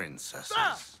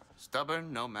 Princesses.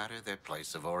 Stubborn no matter their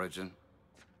place of origin.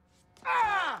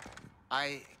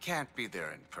 I can't be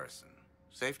there in person.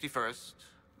 Safety first,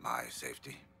 my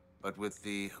safety. But with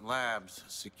the lab's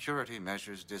security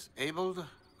measures disabled,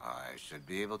 I should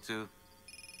be able to...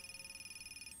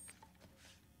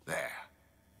 There.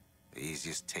 The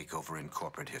easiest takeover in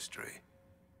corporate history.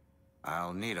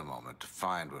 I'll need a moment to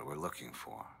find what we're looking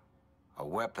for. A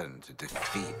weapon to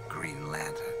defeat Green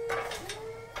Lantern.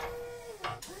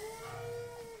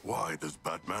 Why does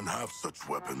Batman have such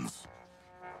weapons?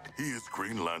 He is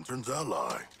Green Lantern's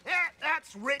ally. Yeah,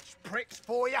 that's rich pricks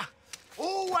for you.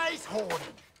 Always hoarding.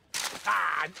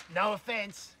 Ah, no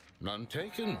offense. None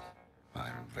taken.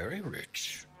 I'm very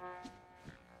rich.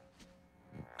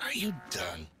 Are you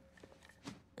done?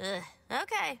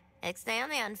 Okay. Stay on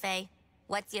the unfay.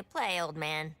 What's your play, old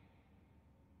man?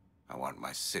 I want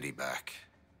my city back.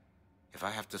 If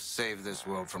I have to save this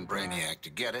world from Brainiac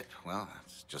to get it, well,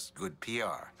 that's just good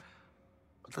PR.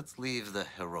 But let's leave the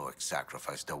heroic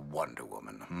sacrifice to Wonder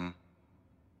Woman,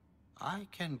 I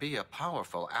can be a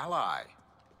powerful ally.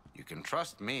 You can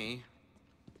trust me.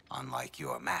 Unlike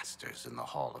your masters in the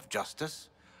Hall of Justice,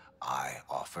 I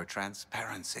offer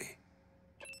transparency.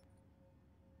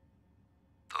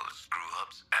 Those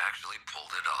screw-ups actually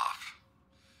pulled it off.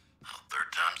 Well,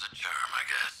 third time's a charm, I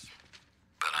guess.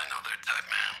 But I know their type,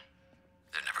 man.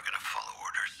 They're never gonna follow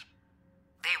orders.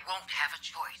 They won't have a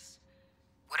choice.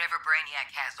 Whatever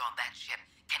Brainiac has on that ship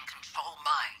can control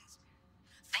minds.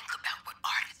 Think about what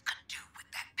artists could do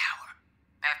with that power.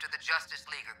 After the Justice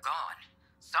League are gone,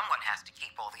 someone has to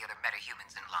keep all the other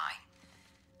metahumans in line.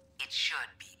 It should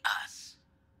be us.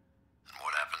 And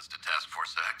what happens to Task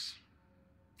Force X?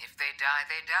 If they die,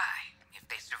 they die. If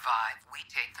they survive, we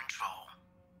take control.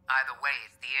 Either way,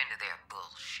 it's the end of their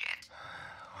bullshit.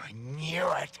 I knew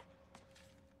it.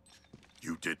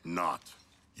 You did not.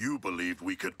 You believed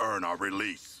we could earn our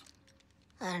release.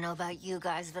 I don't know about you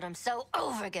guys, but I'm so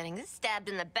over getting stabbed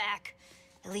in the back.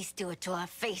 At least do it to our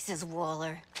faces,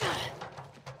 Waller.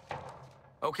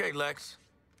 Okay, Lex.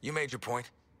 You made your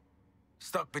point.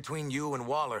 Stuck between you and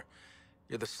Waller,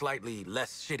 you're the slightly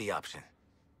less shitty option.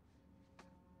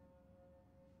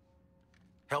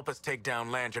 Help us take down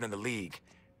Lantern and the League.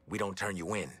 We don't turn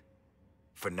you in.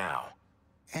 For now.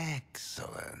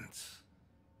 Excellent.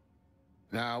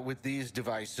 Now, with these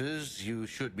devices, you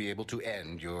should be able to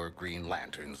end your Green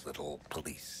Lantern's little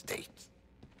police state.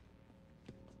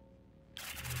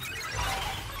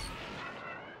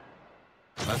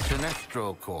 A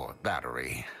Sinestro Core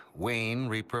battery. Wayne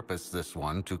repurposed this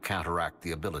one to counteract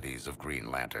the abilities of Green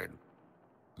Lantern.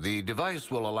 The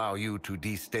device will allow you to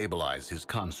destabilize his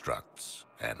constructs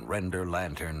and render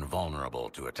Lantern vulnerable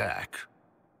to attack.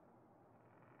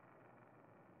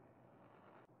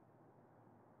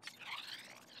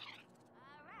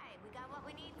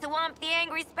 To womp the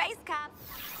angry space cop.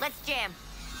 Let's jam.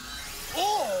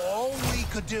 Or we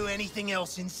could do anything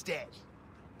else instead.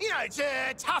 You know,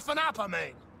 to toughen up, I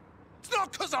mean. It's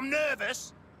not because I'm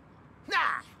nervous.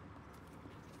 Nah.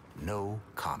 No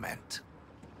comment.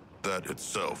 That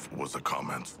itself was a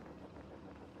comment.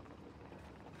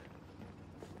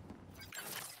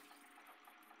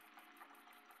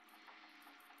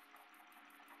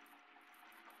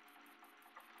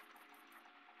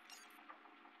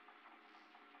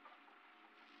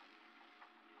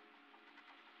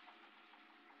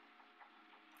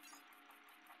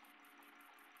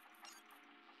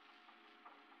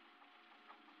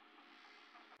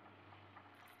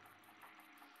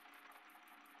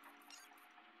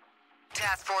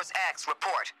 Task Force X,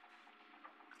 report.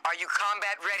 Are you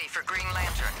combat ready for Green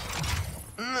Lantern?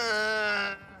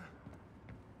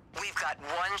 We've got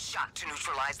one shot to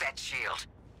neutralize that shield.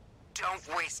 Don't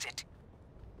waste it.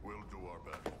 We'll do our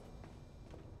best.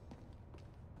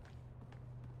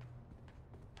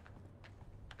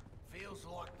 Feels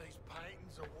like these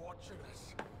paintings are watching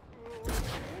us.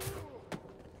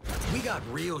 We got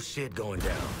real shit going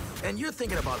down. And you're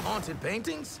thinking about haunted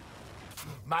paintings?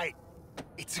 Mate,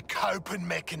 It's a coping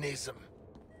mechanism.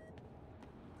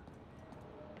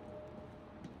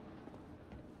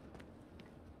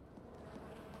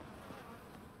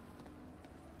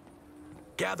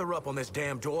 Gather up on this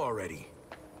damn door already.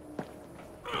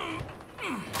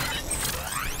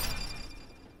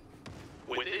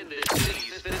 Within this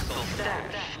city's fiscal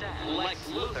stash, Lex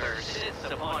Luthor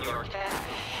sits upon your cash.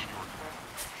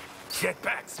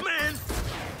 Jetpacks, man!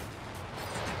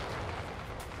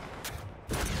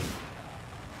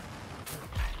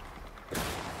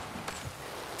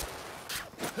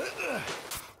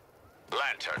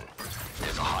 Lantern.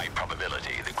 There's a high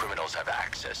probability the criminals have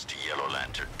access to Yellow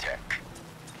Lantern tech.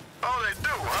 Oh, they do,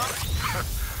 huh?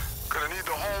 Gonna need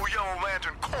the whole Yellow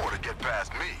Lantern Corps to get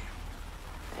past me.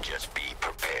 Just be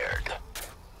prepared.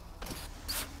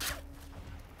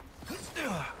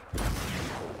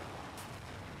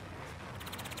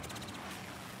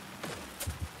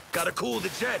 Gotta cool the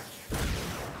jet.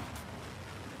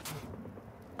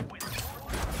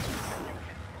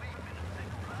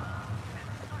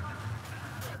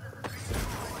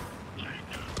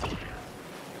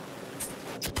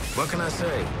 What can I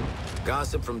say?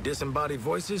 Gossip from disembodied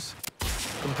voices?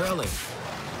 Compelling.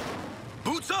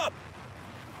 Boots up!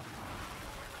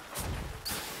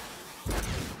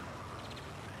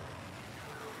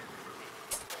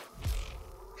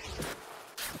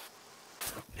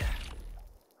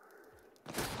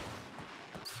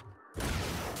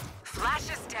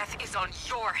 Flash's death is on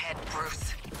your head,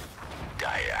 Bruce.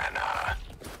 Diana,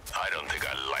 I don't think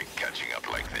I like catching up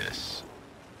like this.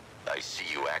 I see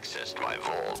you accessed my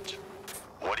vault.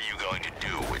 What are you going to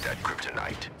do with that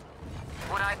kryptonite?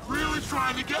 What I... Really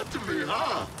trying to get to me,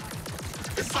 huh?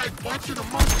 It's like watching a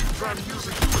monkey trying to use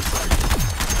a human sight.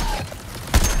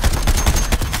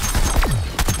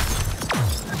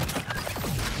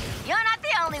 You're not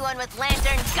the only one with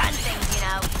lantern gun things, you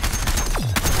know.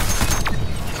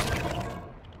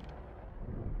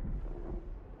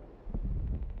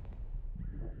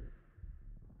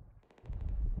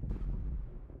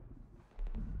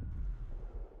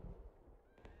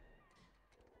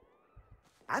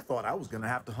 I thought I was gonna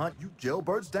have to hunt you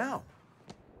jailbirds down.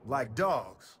 Like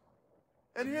dogs.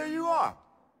 And here you are.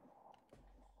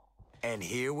 And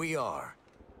here we are.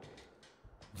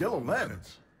 Yellow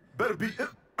lanterns. Better be...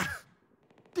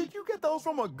 Did you get those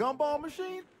from a gumball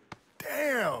machine?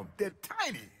 Damn, they're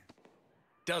tiny.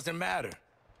 Doesn't matter.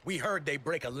 We heard they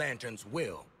break a lantern's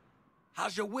will.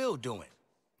 How's your will doing?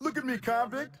 Look at me,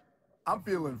 convict. I'm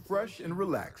feeling fresh and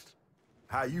relaxed.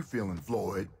 How you feeling,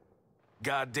 Floyd?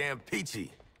 Goddamn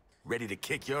peachy. Ready to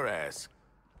kick your ass.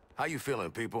 How you feeling,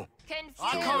 people? Confused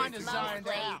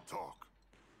mostly.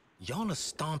 Y'all are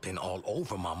stomping all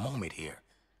over my moment here.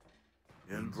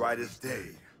 In brightest day,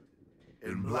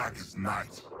 in blackest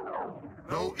night,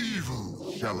 no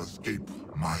evil shall escape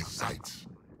my sight.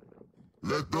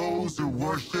 Let those who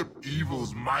worship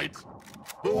evil's might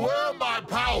beware my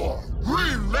power,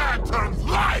 Green Lantern's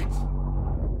light!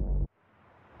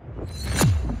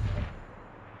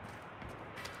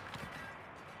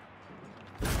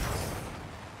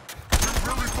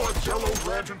 Yellow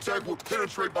Lantern tech would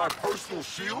penetrate my personal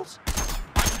shields?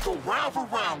 I can go round for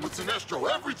round with Sinestro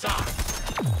every time.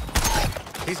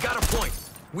 He's got a point.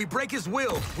 We break his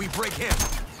will, we break him.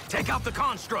 Take out the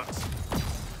constructs.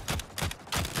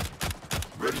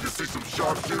 Ready to see some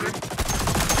sharpshooting?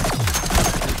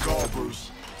 Good call, Bruce.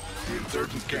 The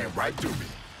insurgents came right to me.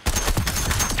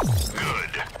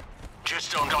 Good.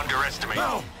 Just don't underestimate.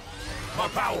 No! My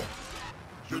power!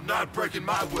 You're not breaking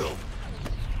my will.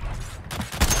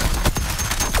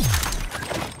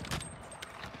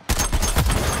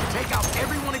 Take out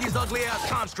every one of these ugly-ass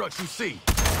constructs you see.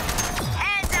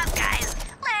 Hands up, guys.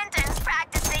 Lantern's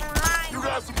practicing mine. You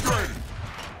got some training.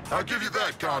 I'll give you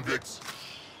that, convicts.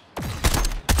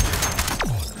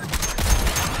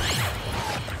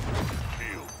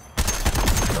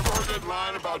 Ever heard that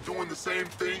line about doing the same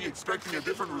thing, expecting a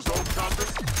different result,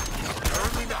 convicts?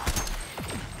 Apparently not.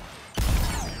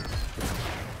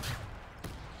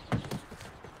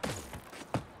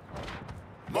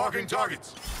 Marking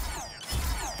targets.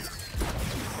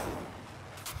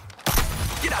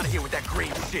 Get out of here with that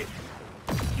green shit.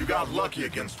 You got lucky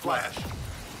against Flash.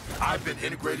 I've been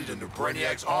integrated into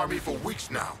Brainiac's army for weeks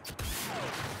now.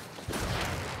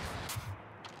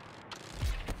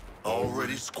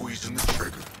 Already squeezing the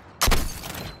trigger.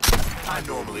 I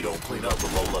normally don't clean up the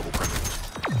low-level criminals.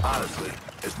 Honestly,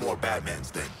 it's more Batman's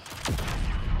thing.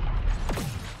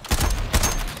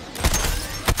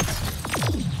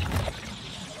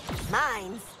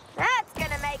 Mines. That's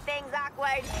gonna make things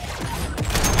awkward.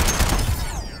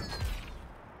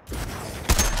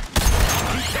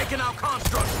 Keep taking out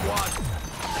construct, squad.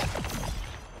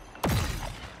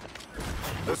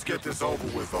 Let's get this over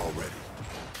with already.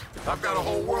 I've got a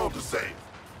whole world to save.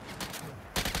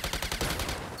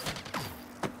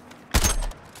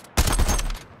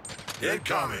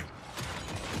 Incoming.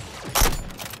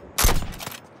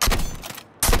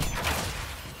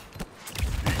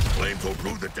 These flames will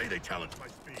rue the day they challenge my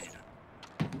speed.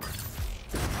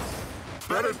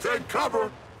 Better take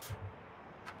cover.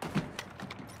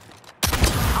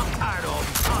 I'm tired of all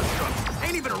these constructs.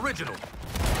 Ain't even original.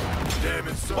 Damn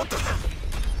it, son. What the hell?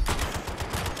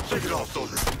 Shake it off,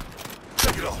 soldier.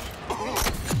 Shake it off.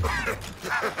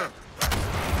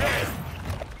 Damn.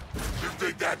 You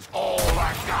think that's all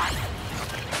I got?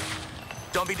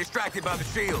 Don't be distracted by the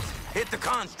shields. Hit the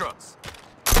constructs.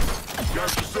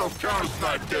 Got yourself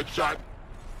counter-sniped, Deadshot.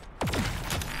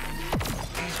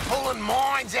 He's pulling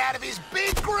mines out of his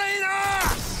big green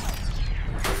ass!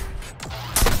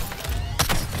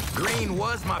 Green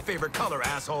was my favorite color,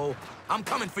 asshole. I'm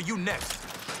coming for you next.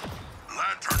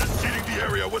 Lantern is seeding the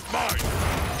area with mine.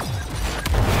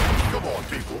 Come on,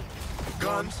 people.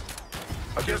 Guns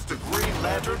against the Green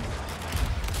Lantern.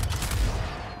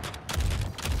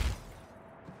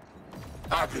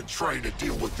 I've been trained to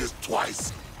deal with this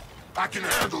twice. I can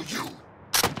handle you.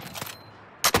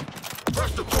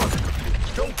 Press the button.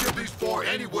 Don't give these four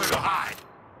anywhere to hide.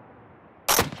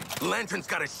 Lantern's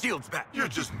got his shields back. You're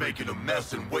just making a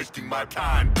mess and wasting my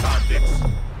time, convicts.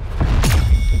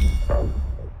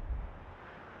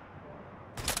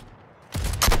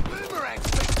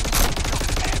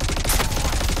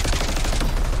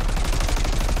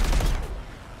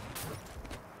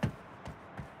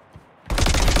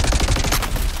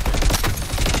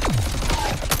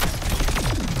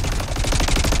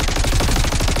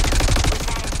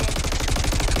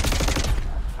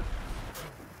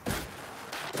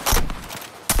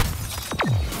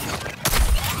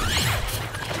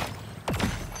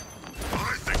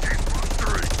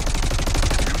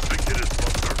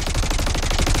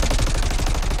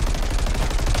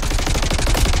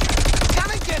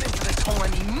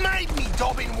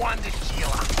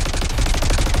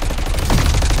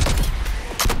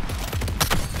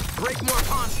 Break more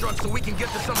constructs so we can get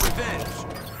to some revenge.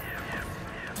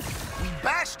 We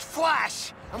bashed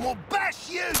Flash, and we'll bash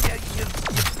you, you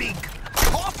big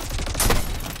cop!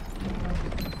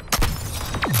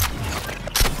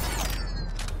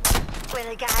 When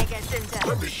a guy gets into...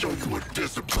 Let me show you a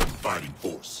disciplined fighting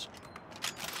force.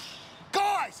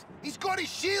 Guys, he's got his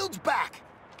shields back!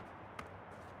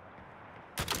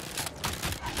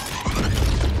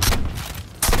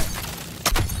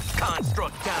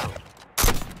 Construct down.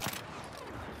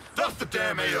 Dust the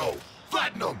damn AO!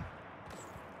 Flatten them!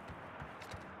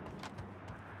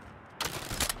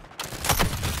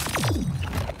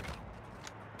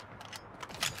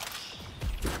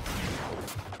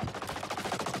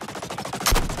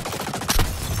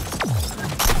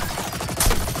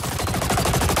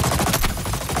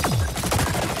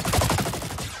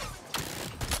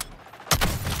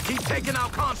 Keep taking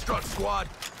out constructs, squad.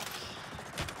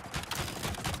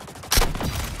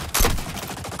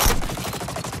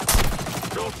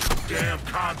 Don't you damn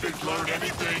convicts learn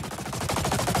anything?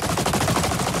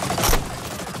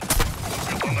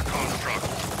 Focus on the construct.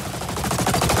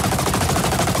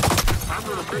 I'm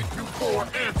gonna make you four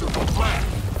answer for Flash.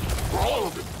 For all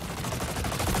of it.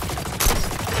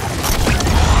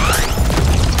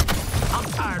 I'm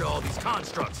tired of all these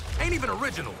constructs. Ain't even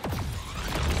original.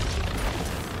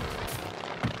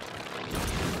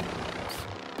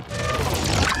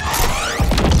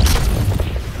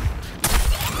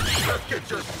 Let's get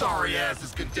your sorry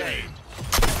asses contained.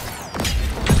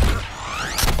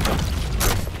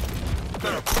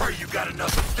 Better pray you got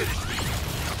enough to finish me.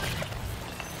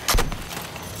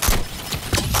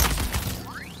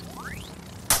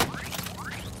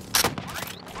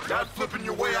 Not flipping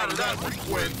your way out of that one,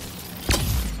 Quinn.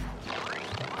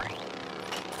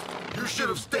 You should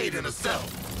have stayed in a cell.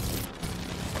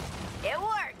 It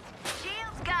worked.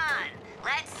 Shield's gone.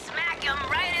 Let's smack him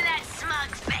right in that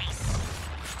smug face.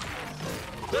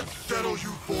 Let's settle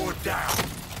you four down.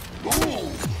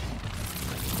 Ooh!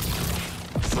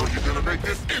 So you're gonna make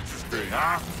this interesting,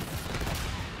 huh?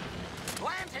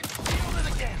 Lantern, shield it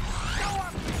again! Go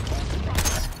up!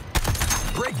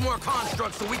 Break more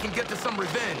constructs so we can get to some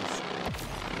revenge.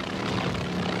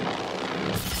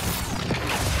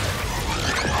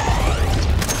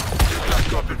 Get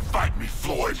back up and fight me,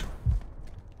 Floyd.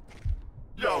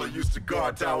 Y'all are used to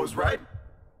guard towers, right?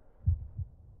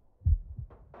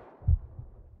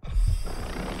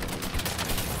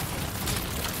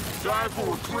 Time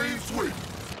for a clean sweep.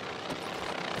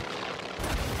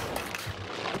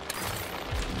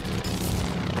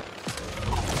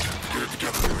 Get it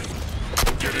together, Marine.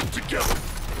 Get it together.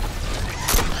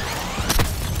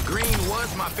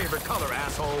 favorite color,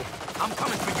 asshole. I'm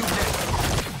coming for you next.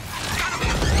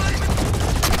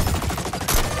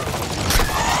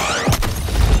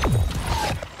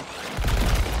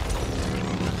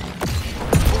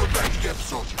 Pull it back again,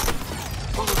 soldier.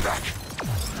 Pull it back.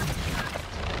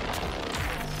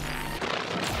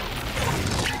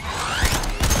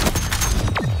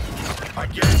 I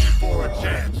gave you 4 a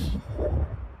chance.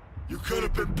 You could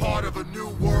have been part of a new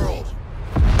world.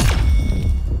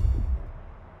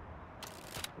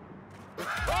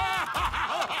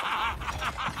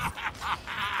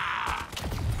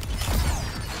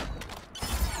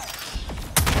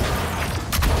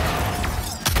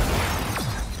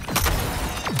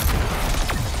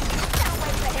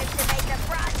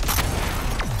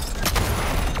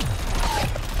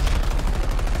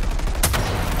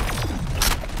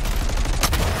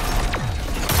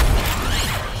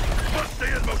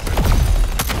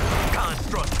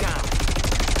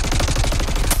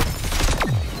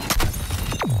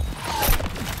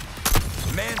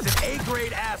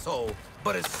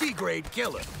 But a C-grade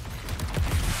killer.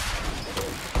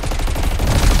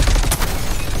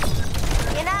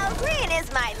 You know, green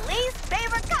is my least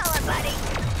favorite color, buddy.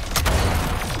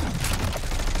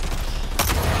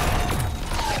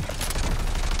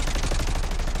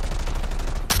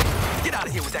 Get out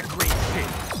of here with that green shit.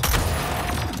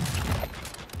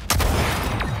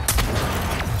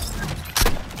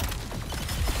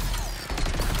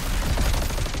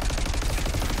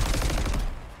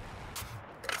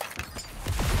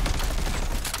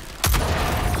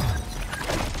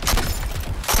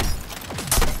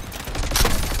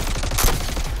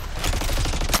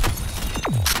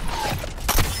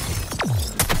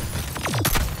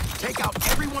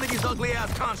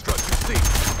 Ugly-ass constructs you see.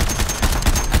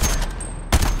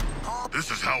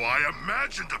 This is how I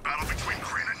imagined a battle between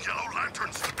green and yellow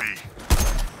lanterns to be.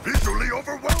 Visually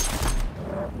overwhelming.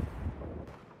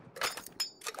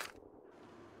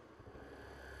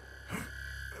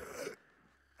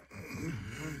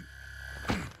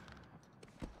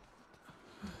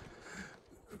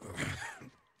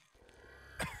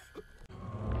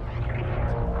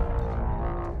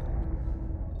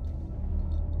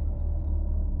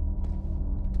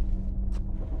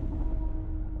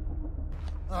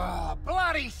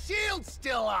 Bloody shield's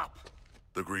still up!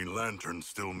 The Green Lantern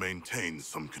still maintains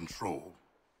some control.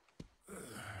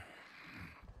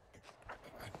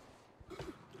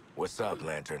 What's up,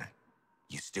 Lantern?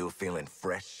 You still feeling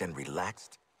fresh and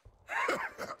relaxed?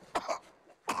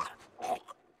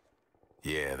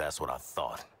 Yeah, that's what I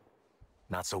thought.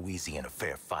 Not so easy in a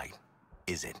fair fight,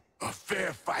 is it? A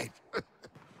fair fight?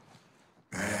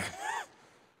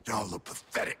 Y'all look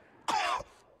pathetic.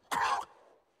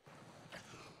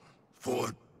 4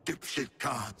 dipshit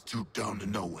cons too dumb to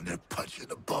know when they're punching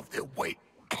above their weight.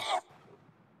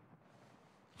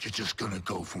 You're just gonna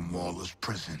go from Waller's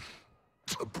prison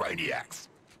to Brainiac's.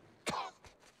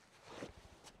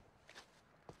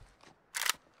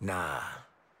 Nah.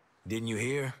 Didn't you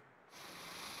hear?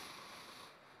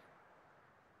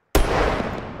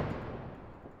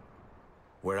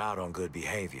 We're out on good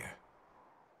behavior.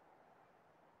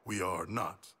 We are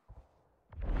not.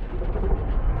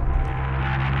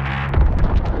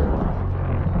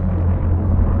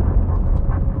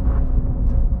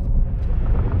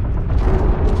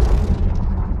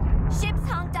 Ship's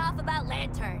honked off about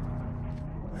Lantern.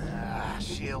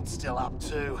 Shield's still up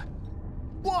too.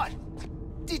 What?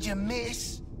 Did you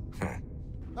miss?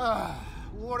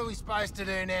 What are we supposed to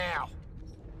do now?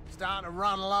 Starting to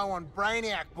run low on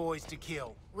Brainiac boys to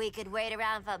kill. We could wait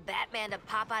around for Batman to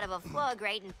pop out of a floor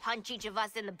grate and punch each of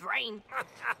us in the brain.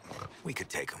 We could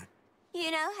take him.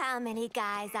 You know how many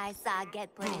guys I saw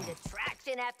get put into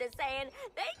traction after saying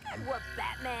they could whoop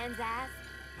Batman's ass?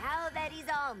 Now that he's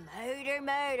all murder,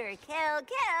 murder, kill,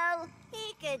 kill,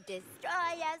 he could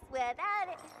destroy us without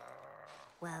it.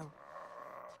 Whoa.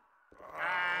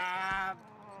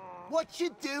 What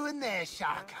you doing there,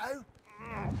 Sharko?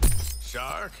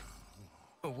 Shark?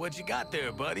 What you got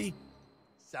there, buddy?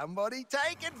 Somebody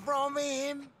take it from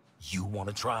him. You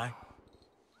wanna try?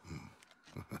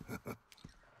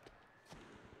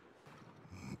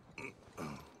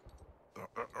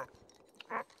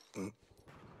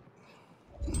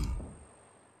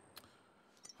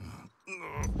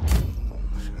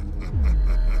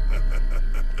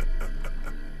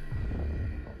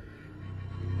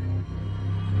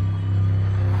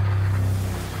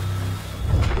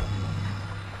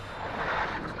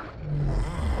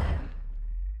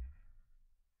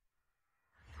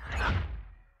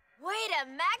 Way to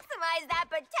maximize that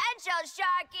potential,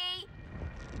 Sharky!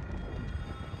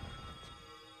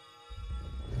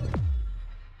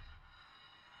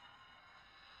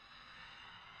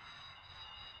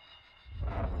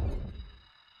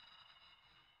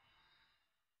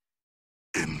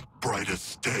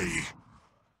 brightest day.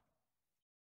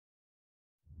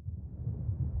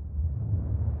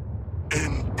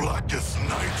 In blackest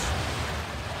night,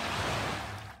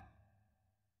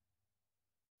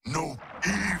 no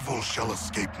evil shall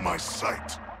escape my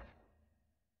sight.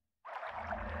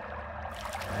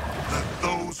 Let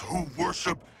those who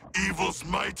worship evil's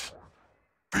might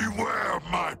beware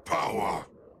my power.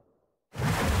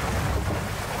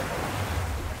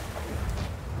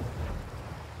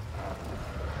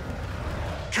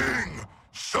 King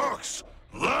Shark's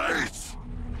Light!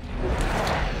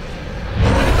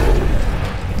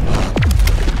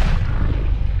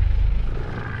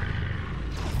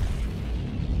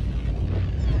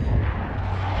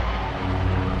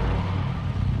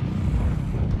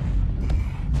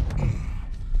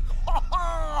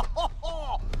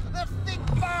 The thick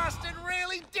bastard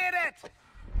really did it!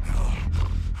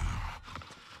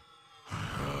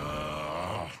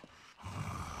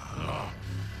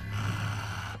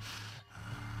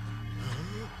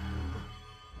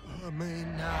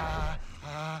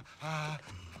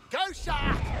 Go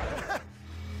Shark!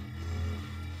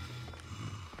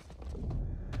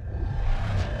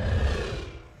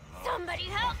 Somebody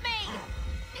help me!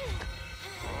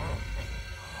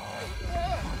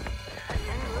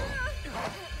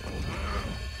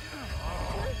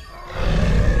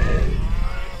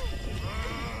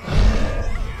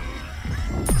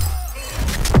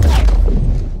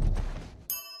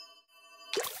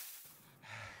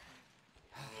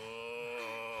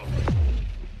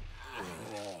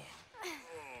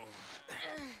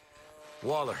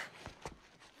 Waller,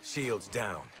 shields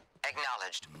down.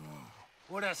 Acknowledged.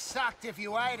 Would have sucked if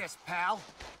you ate us, pal.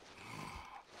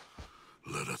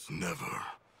 Let us never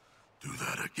do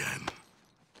that again.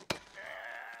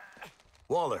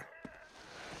 Waller.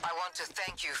 I want to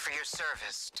thank you for your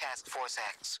service, Task Force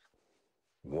X.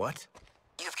 What?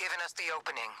 You've given us the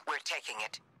opening. We're taking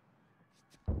it.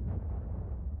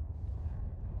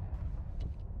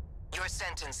 Your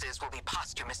sentences will be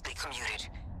posthumously commuted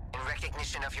in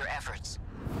recognition of your efforts.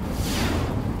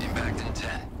 Impact in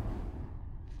 10.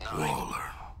 9.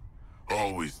 Waller.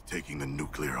 Always taking the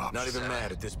nuclear option. Not even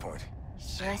mad at this point.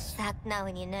 Sure suck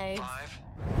knowing you know. 5,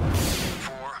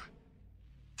 4,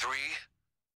 3,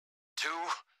 2,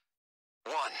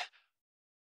 1.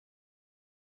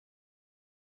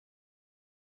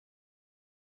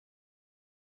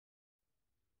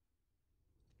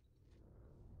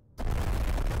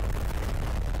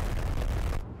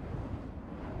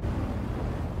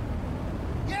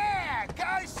 Yeah!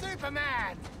 Go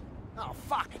Superman! Oh,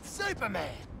 fuck, it's Superman!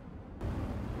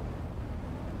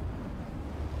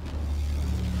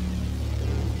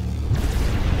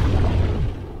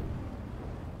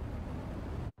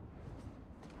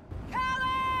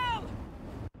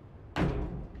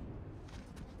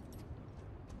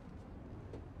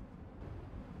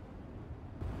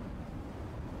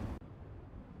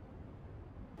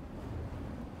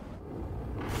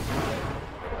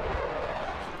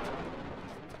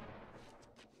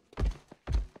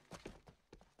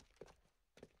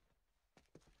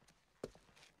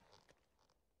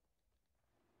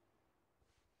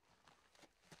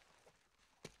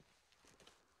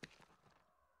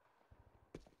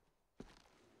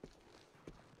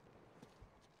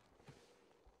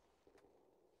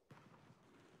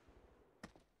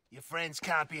 Your friends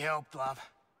can't be helped, love.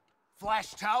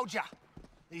 Flash told ya.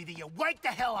 Either you wake the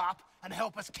hell up and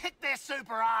help us kick their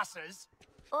super asses,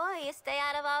 Or you stay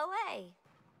out of our way.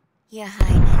 Your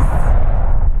Highness.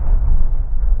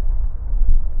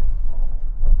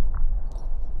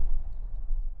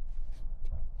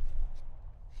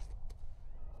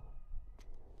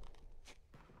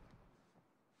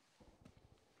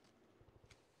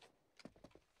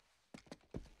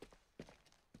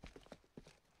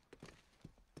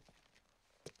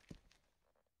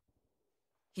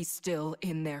 He's still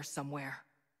in there somewhere.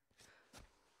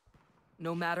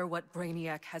 No matter what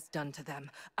Brainiac has done to them,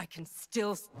 I can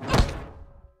still...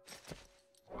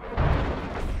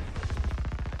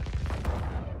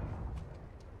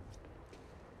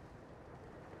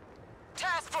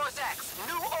 Task Force X,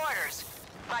 new orders.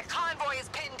 My convoy is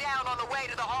pinned down on the way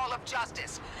to the Hall of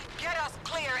Justice. Get us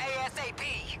clear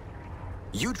ASAP.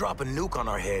 You drop a nuke on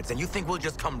our heads and you think we'll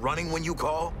just come running when you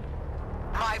call?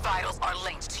 My vitals are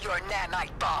linked to your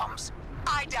nanite bombs.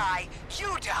 I die,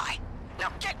 you die. Now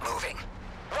get moving.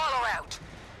 Waller out.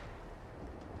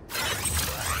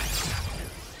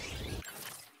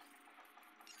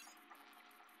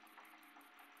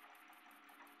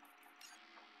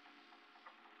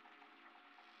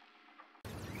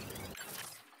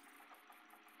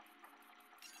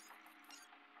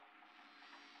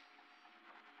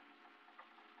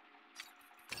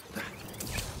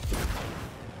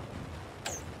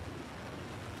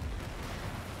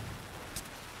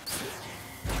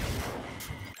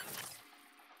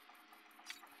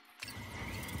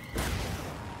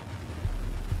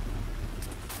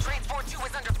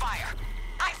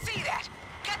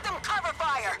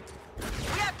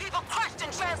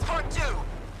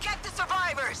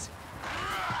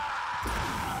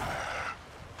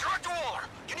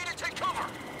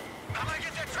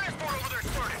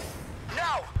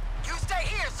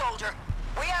 soldier.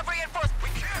 We have reinforcements. We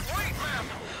can't wait, ma'am.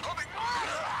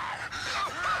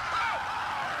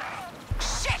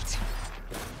 Shit!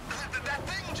 That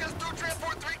thing just threw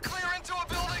Transport 3 clear into a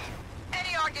building.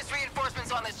 Any Argus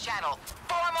reinforcements on this channel?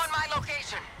 Form on my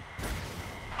location.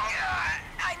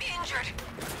 I'm injured.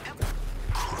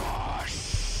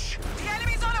 Crush. The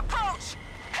enemy's on approach.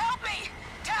 Help me!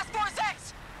 Task Force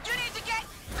X! You need to get...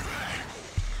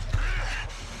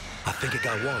 I think it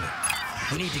got Walla.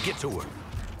 We need to get to her.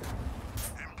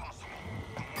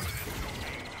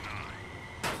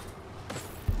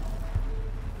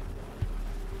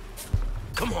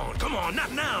 Come on,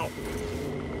 not now!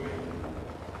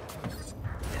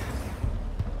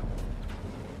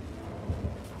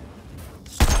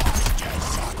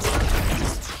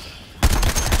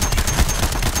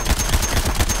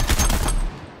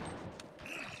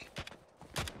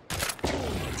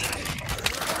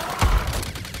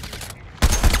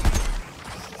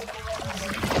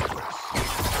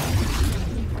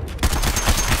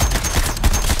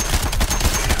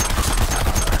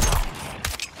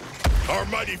 Our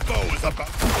mighty foe is about...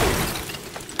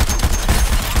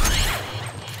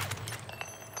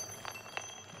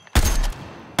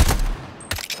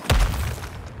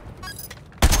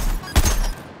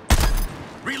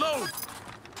 Reload!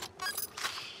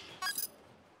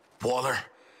 Waller,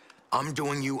 I'm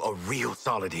doing you a real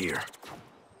solid here.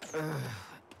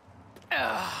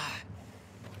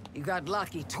 You got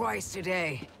lucky twice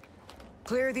today.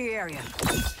 Clear the area.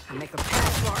 And make a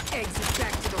path for our exit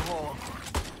back to the hole.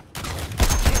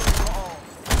 Kill them all.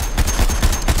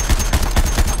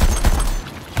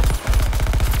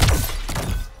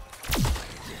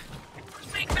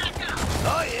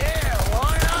 Oh yeah,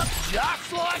 line up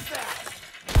just like that.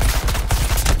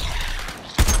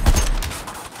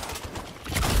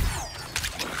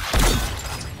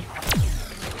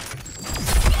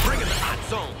 Bring in the hot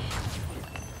zone.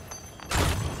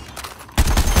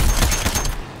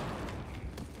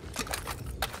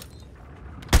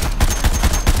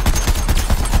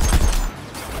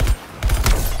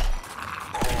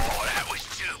 Oh, that was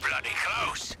too bloody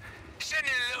close. Send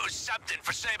in a little something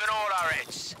for saving all our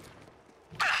heads.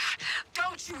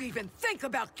 Don't you even think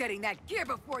about getting that gear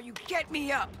before you get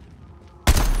me up!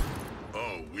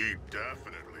 Oh, we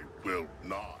definitely will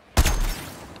not.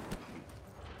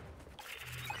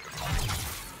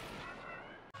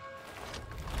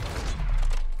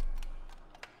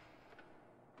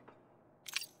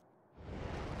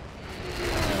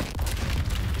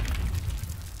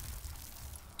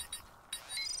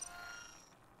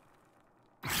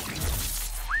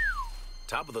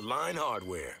 Top of the line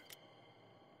hardware.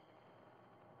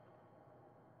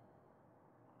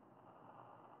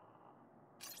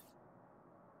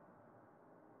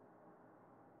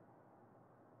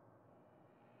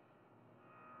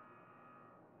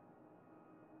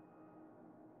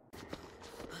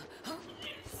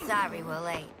 Sorry we're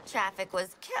late. Traffic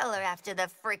was killer after the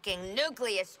freaking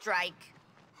nuclear strike.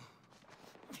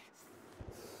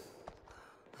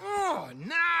 Oh,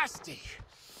 nasty.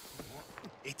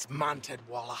 It's munted,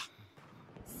 Walla.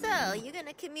 So, you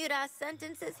gonna commute our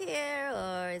sentences here,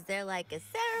 or is there like a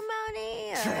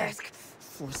ceremony, or... Task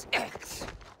Force X.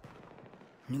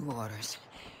 New orders.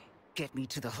 Get me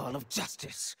to the Hall of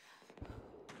Justice.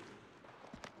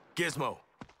 Gizmo,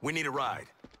 we need a ride.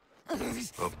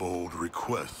 A bold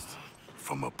request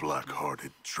from a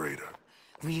black-hearted traitor.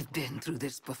 We've been through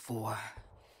this before.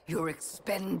 You're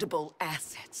expendable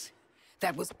assets.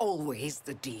 That was always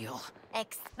the deal.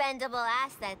 Expendable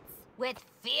assets with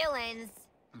feelings.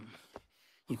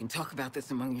 You can talk about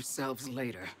this among yourselves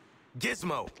later.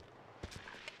 Gizmo!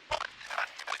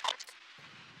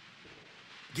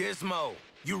 Gizmo,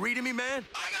 you reading me, man?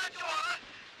 I got you, Walla.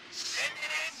 Send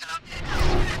in something.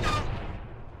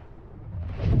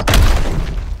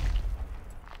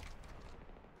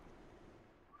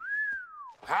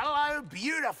 Hello,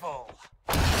 beautiful.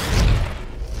 Hey!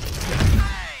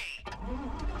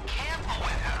 Careful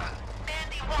with her.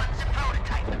 Sandy wants a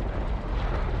prototype.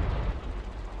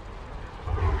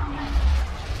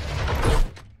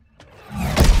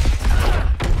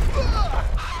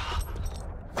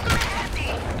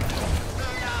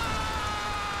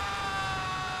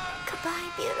 Goodbye,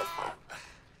 beautiful.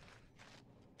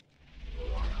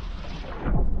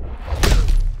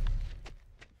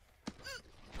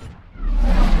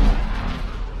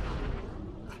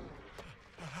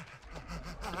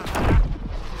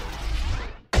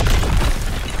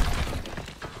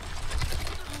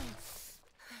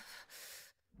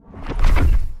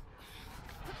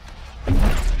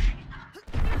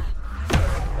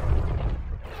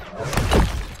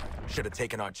 Should have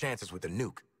taken our chances with the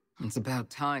nuke. It's about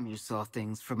time you saw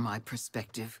things from my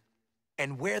perspective.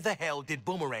 And where the hell did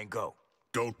Boomerang go?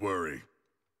 Don't worry.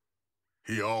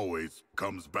 He always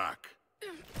comes back.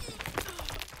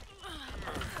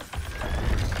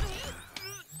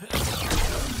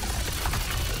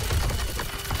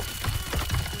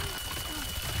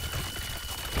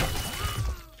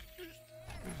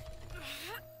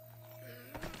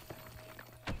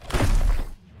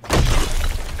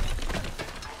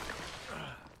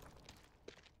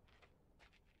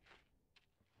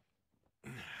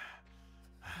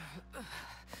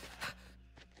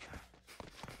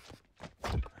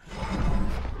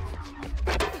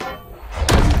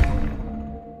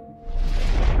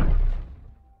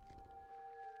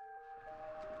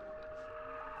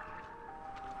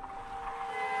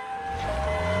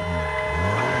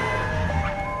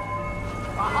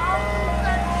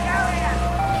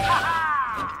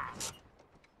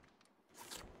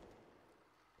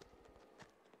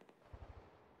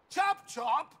 Chop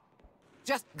chop!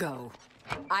 Just go.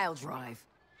 I'll drive.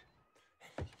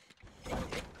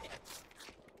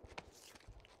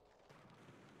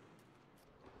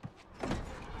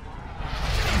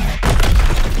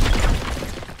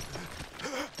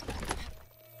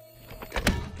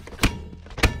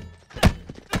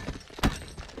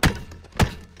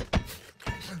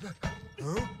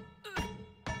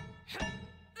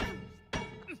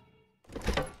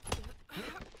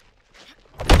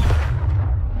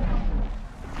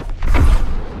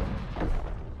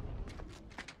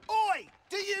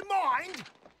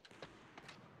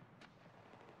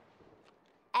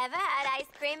 Ever had ice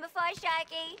cream before,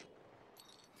 Sharky?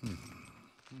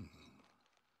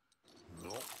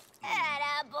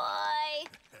 Atta boy.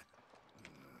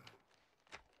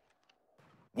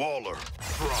 Waller,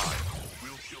 try.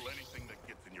 We'll kill anything that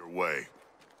gets in your way.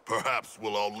 Perhaps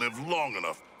we'll all live long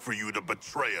enough for you to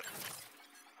betray it.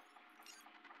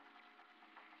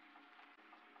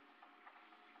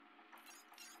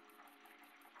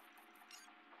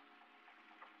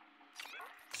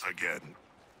 Again.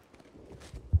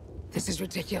 This is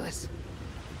ridiculous.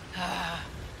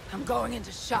 I'm going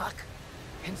into shock.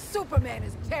 And Superman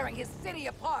is tearing his city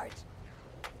apart.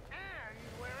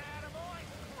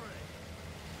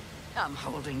 I'm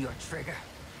holding your trigger.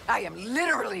 I am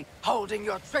literally holding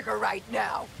your trigger right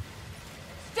now.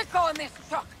 Stick on this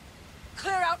truck.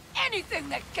 Clear out anything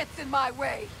that gets in my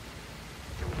way.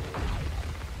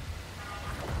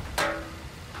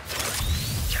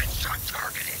 Headshot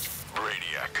targeted.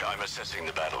 Brainiac, I'm assessing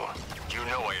the battle. You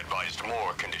know I advised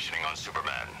more conditioning on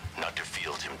Superman, not to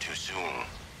field him too soon.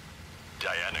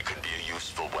 Diana could be a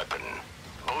useful weapon.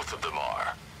 Both of them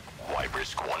are. Why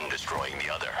risk one destroying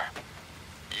the other?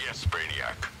 Yes,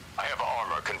 Brainiac. I have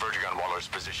armor converging on Waller's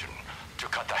position to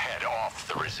cut the head off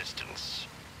the resistance.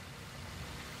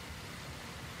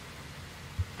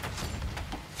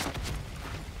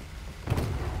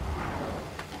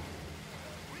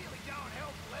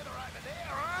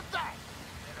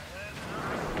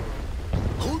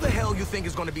 Who the hell you think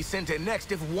is going to be sent in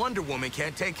next if Wonder Woman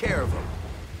can't take care of him?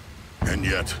 And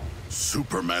yet,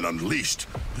 Superman Unleashed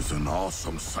is an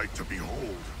awesome sight to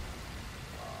behold.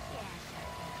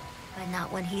 But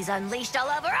not when he's unleashed all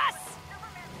over us!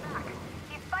 Superman's back.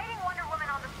 He's fighting Wonder Woman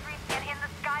on the streets and in the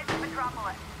skies of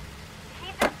Metropolis. He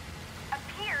just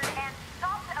appeared and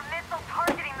stopped a missile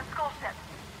targeting the school ship.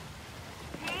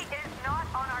 He is not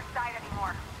on our side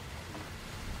anymore.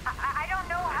 I don't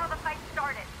know how the fight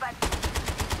started, but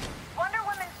Wonder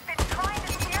Woman's been trying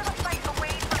to steer the fight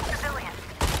away from civilians.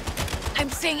 I'm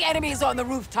seeing enemies on the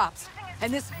rooftops,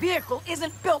 and this vehicle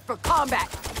isn't built for combat.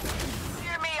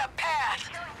 Give me a path!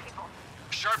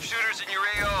 Sharpshooters in your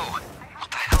AO.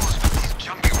 What the hell is with these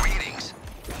jumpy readings?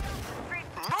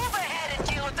 Move ahead and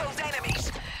deal with those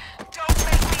enemies. Don't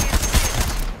make me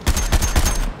insist.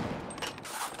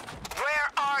 Where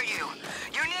are you?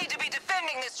 You need to be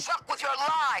defending this truck with your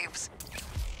lives.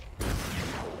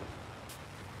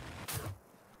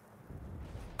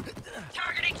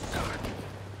 Targeting Shark.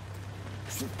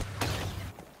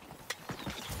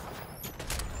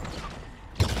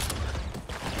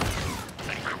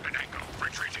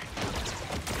 Retreating.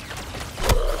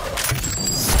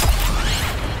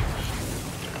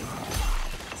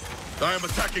 I am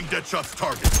attacking Deadshot's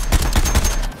target.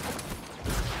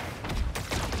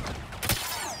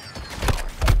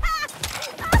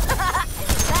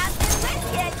 Laughing with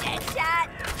you, Deadshot!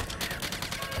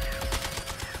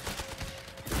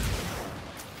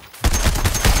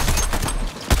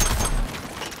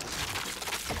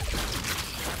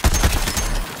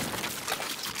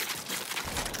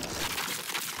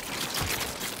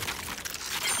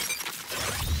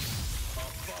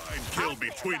 Kill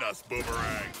between us,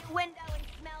 Boomerang. Window and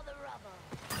smell the rubble.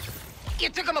 You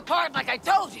took them apart like I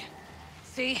told you.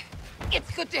 See? It's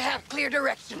good to have clear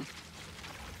direction.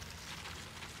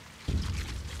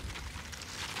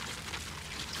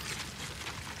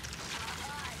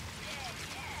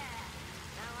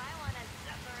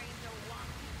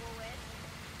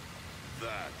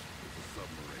 That is a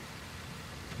submarine.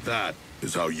 That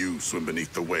is how you swim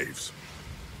beneath the waves.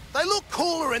 They look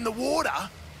cooler in the water.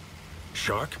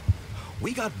 Shark,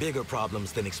 we got bigger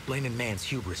problems than explaining man's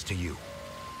hubris to you.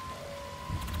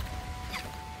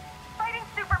 Fighting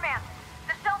Superman.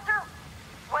 The shelter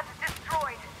was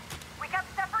destroyed. We got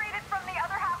separated from the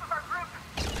other half of our group.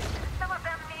 Some of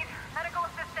them need medical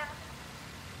assistance.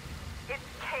 It's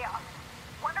chaos.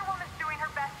 Wonder Woman's doing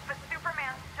her best, but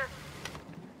Superman's just...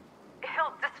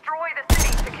 He'll destroy the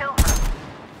city to kill her.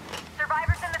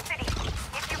 Survivors in the city,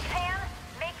 if you can,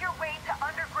 make your way to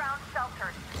underground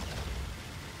shelters.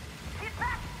 He's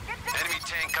back! Get down! Enemy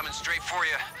tank coming straight for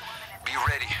you. Be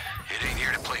ready. It ain't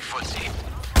here to play footsie.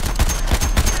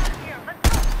 Here, let's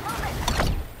go! Move it!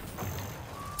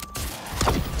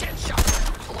 Dead shot.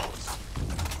 Too close.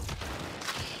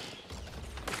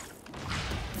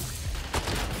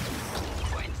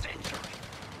 Twin century.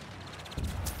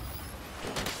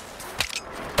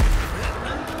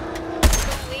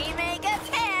 We make a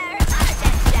pair of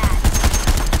deadshots.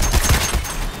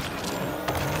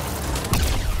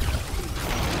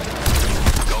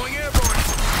 Going airborne.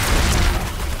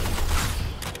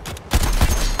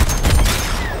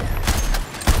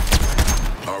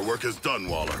 Our work is done,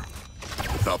 Waller.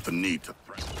 Without the need to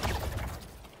threaten.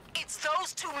 It's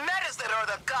those two metas that are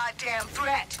the goddamn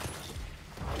threat.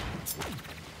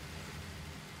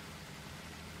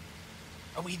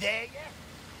 Are we there yet?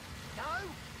 No?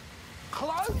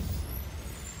 Close?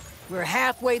 We're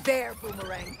halfway there,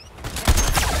 Boomerang.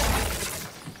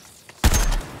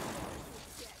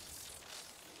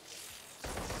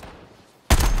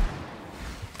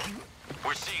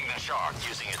 We're seeing the shark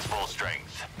using its full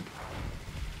strength.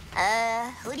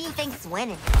 Who do you think's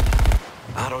winning?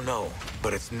 I don't know,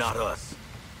 but it's not us.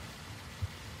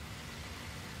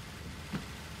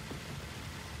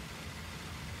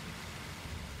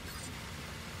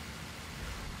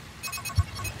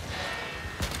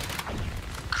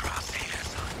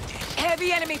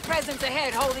 Heavy enemy presence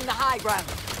ahead, holding the high ground.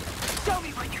 Show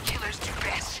me what your killers do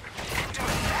best, and do it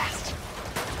fast.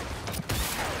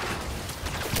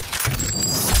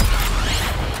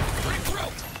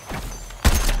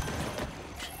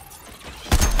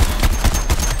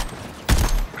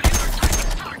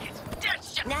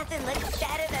 Nothing looks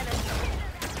better than a...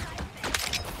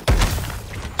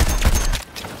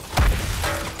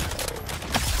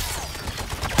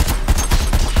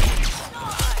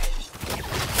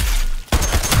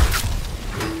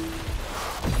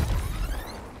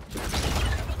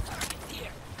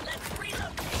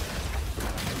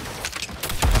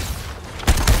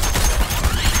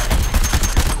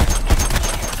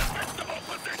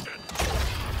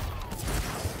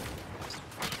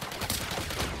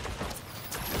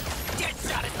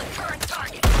 Deadshot is the current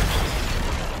target.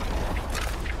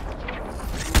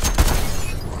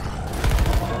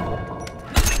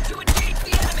 Moving to engage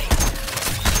the enemy.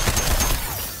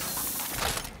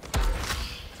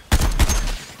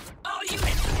 All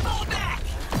units, fall back.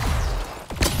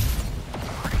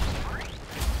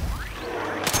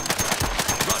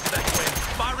 Roger that, Gwen.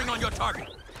 Firing on your target.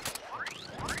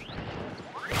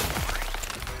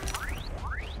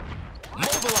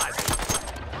 Mobilizing.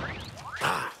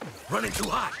 Ah, running too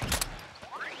hot.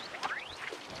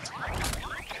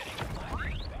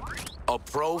 A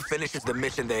pro finishes the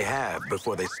mission they have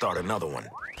before they start another one.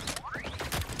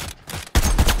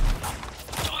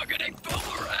 Targeting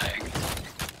Boomerang.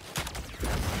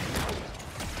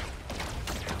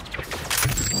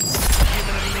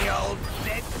 Giving him the old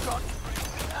dead shot.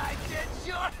 I dead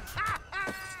shot.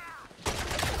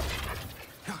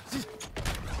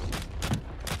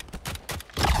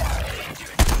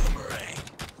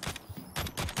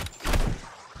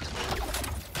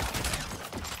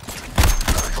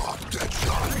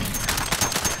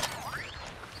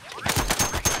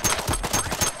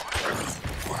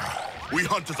 We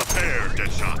hunt as a pair,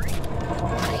 Deadshot.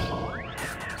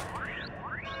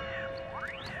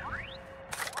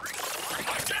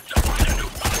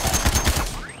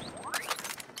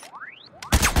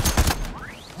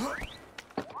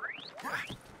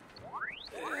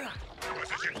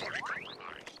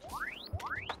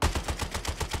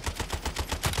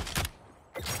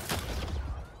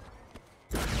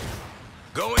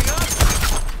 Going up!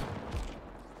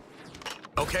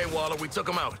 Okay, Waller, we took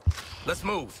him out. Let's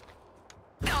move.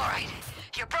 All right,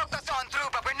 you broke us on through,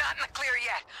 but we're not in the clear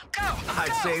yet. Go! I'd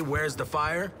go! say where's the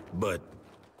fire, but...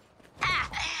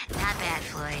 Not bad,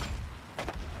 Floyd.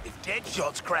 If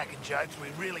Deadshot's cracking jokes, we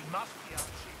really must be on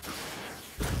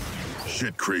shit.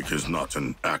 Shit Creek is not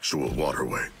an actual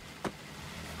waterway.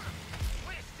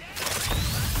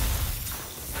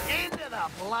 End of the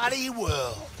bloody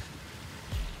world.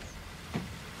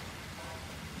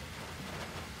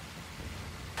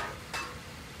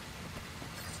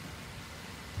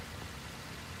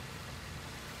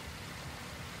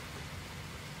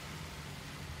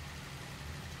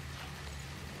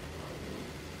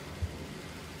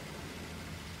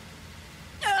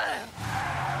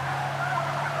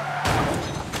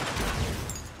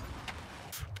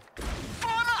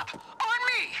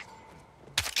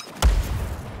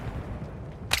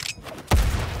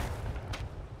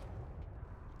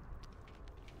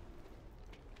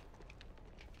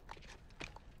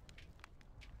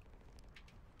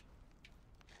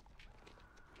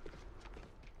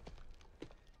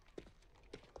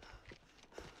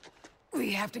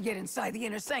 We have to get inside the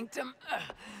inner sanctum.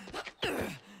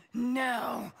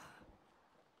 Now.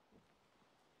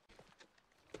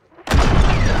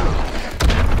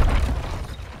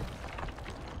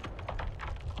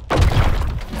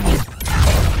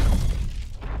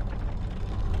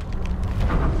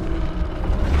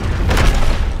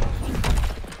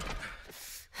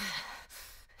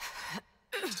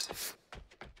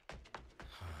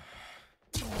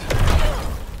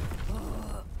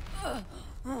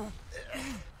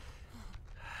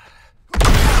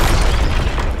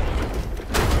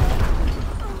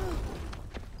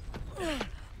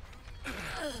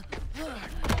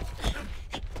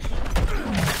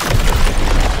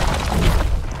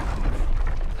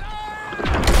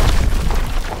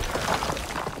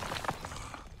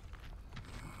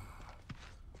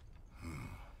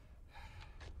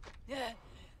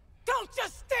 Don't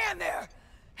just stand there!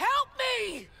 Help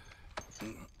me!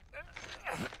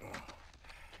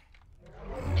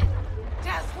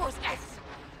 Task Force X!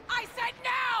 I said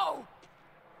no!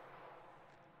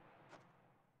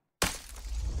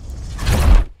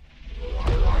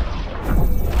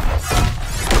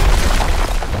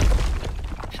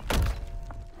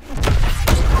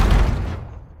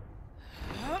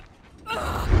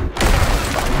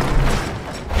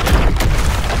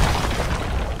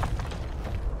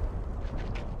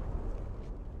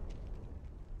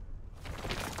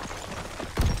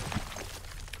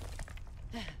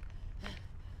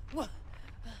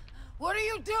 What are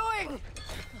you doing?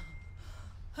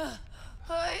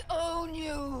 I own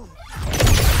you.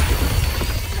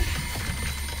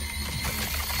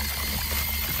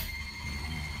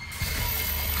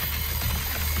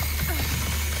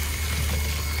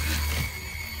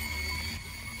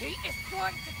 He is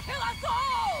going to kill us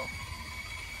all!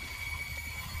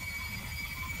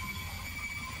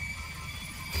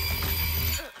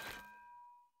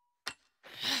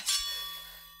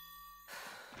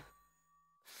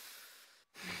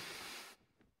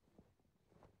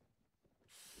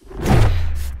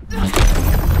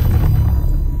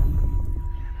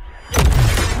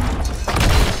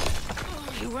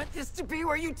 You want this to be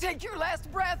where you take your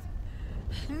last breath?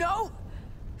 No?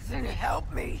 Then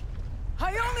help me.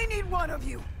 I only need one of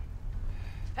you.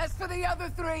 As for the other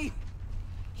three,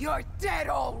 you're dead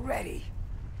already.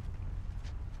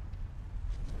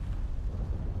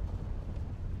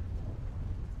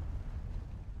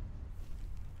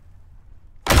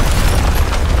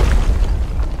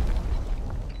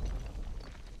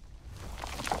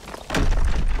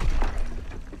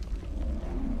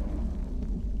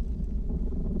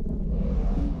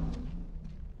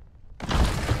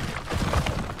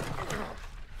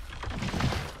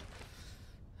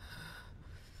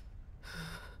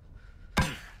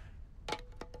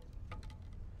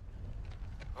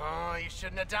 Oh, you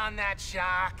shouldn't have done that,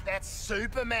 Shark. That's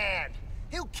Superman.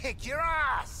 He'll kick your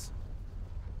ass.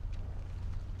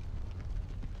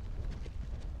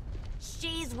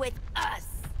 She's with us.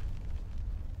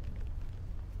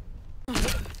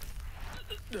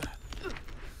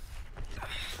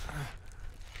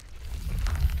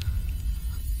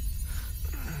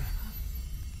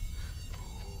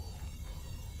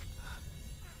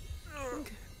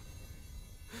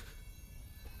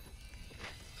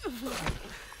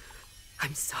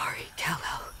 I'm sorry,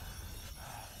 Kal-El.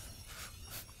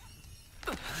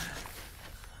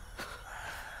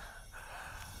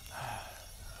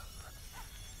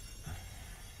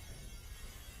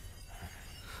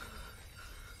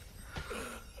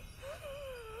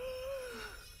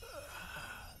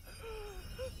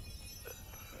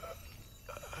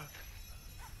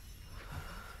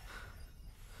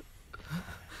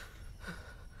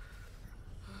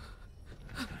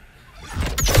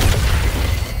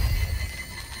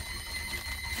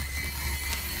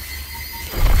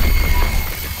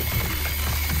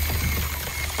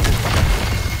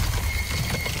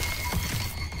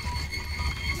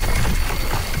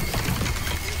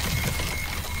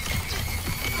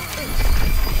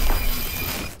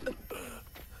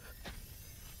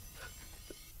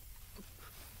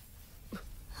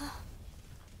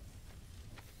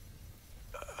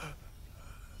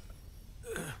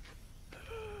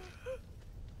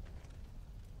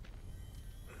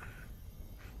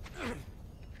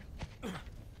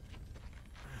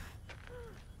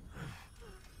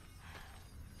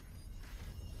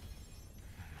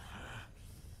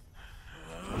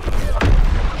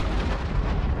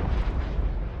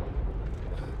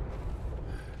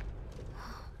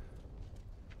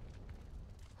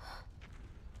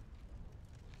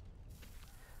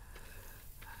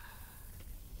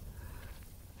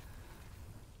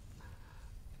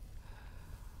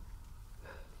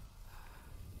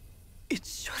 It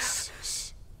should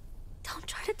have... Don't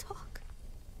try to talk.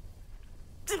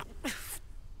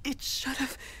 It should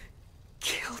have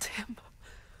killed him.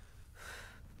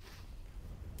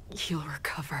 He'll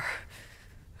recover.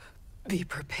 Be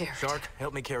prepared. Shark,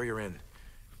 help me carry her in.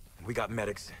 We got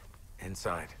medics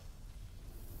inside.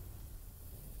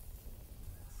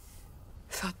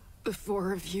 Thought the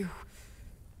four of you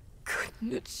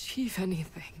couldn't achieve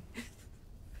anything.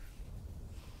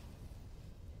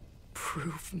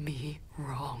 Prove me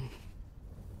wrong.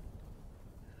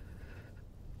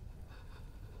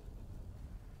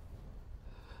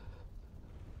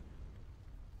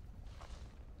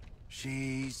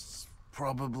 She's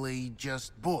probably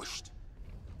just bushed.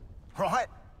 Right?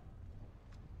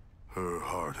 Her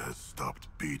heart has stopped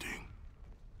beating.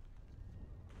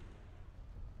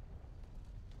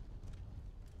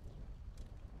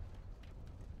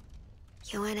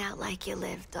 You went out like you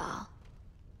lived, doll.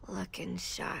 Looking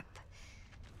sharp.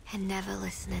 And never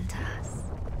listening to us.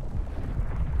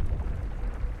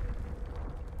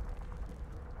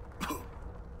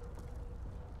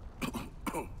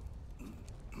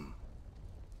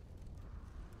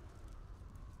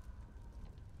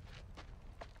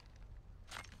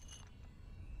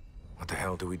 What the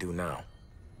hell do we do now?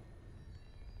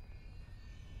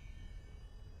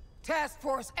 Task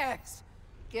Force X,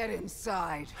 get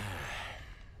inside.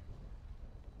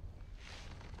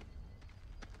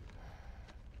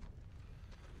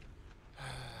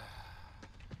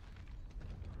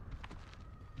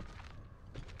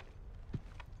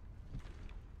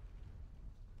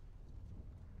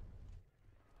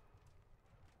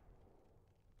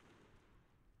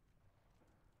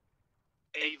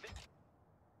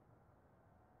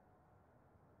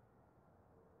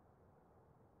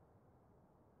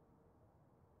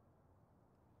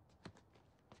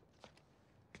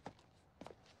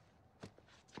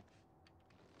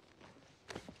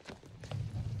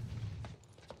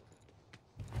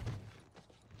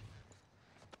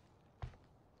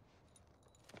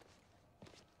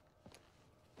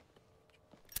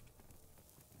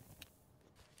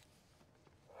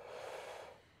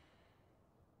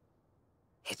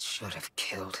 It should have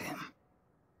killed him.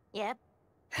 Yep.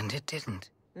 And it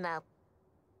didn't. No.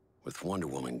 With Wonder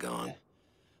Woman gone,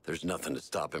 there's nothing to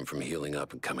stop him from healing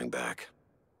up and coming back.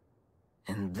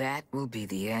 And that will be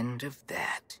the end of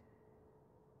that.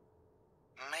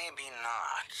 Maybe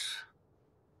not.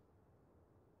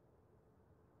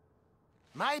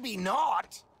 Maybe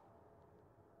not?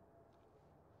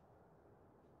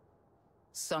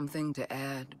 Something to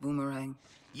add, Boomerang?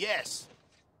 Yes.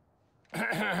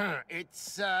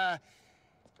 It's, The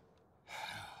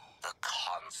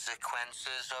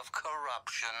consequences of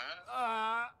corruption?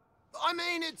 I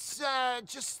mean, it's,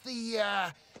 just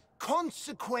the,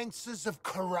 consequences of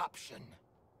corruption.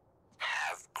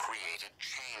 Have created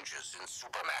changes in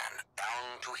Superman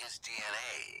down to his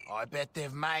DNA. I bet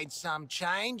they've made some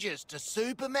changes to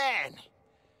Superman.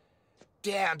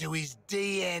 Down to his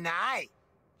DNA.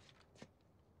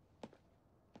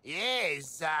 Yeah,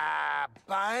 his,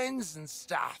 bones and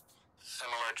stuff.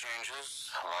 Similar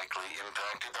changes likely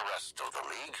impacted the rest of the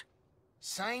League.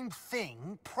 Same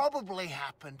thing probably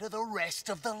happened to the rest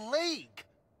of the League,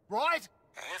 right?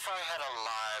 If I had a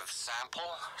live sample,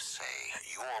 say,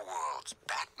 your world's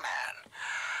Batman...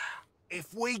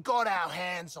 If we got our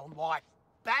hands on, like,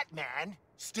 Batman,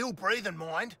 still breathing,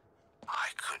 mind, I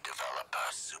could develop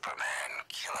a Superman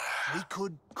killer. we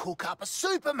could cook up a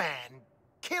Superman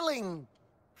killing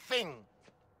thing.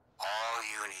 All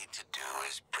you need to do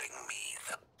is bring me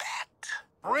the bat.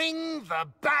 Bring the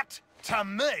bat to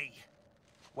me!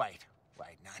 Wait,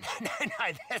 no,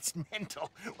 that's mental.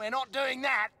 We're not doing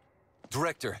that.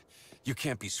 Director, you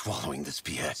can't be swallowing this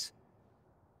BS.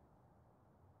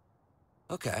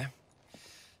 Okay.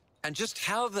 And just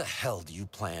how the hell do you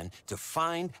plan to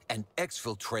find and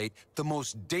exfiltrate the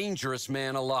most dangerous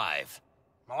man alive?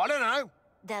 I don't know.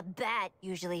 The bat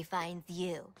usually finds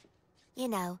you. You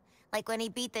know, like when he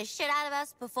beat the shit out of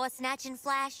us before snatching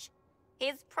Flash.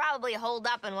 He's probably holed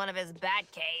up in one of his bat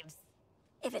caves.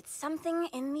 If it's something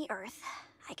in the earth,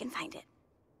 I can find it.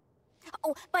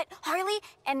 Oh, but Harley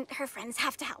and her friends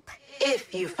have to help.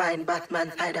 If you find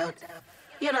Batman's hideout,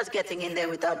 you're not getting in there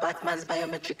without Batman's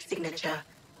biometric signature.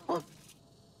 Or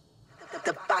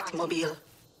the Batmobile.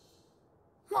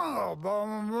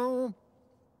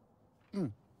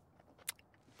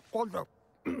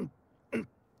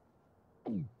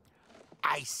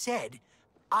 I said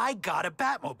I got a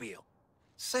Batmobile.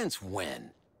 Since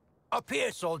when? Up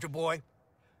here, soldier boy.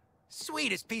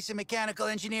 Sweetest piece of mechanical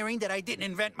engineering that I didn't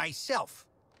invent myself.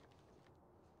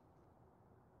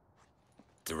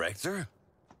 Director?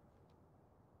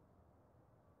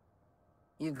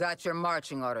 You got your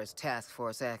marching orders, Task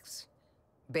Force X.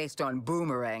 Based on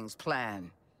Boomerang's plan.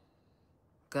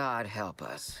 God help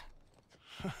us.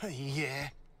 Yeah.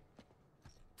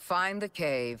 Find the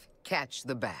cave, catch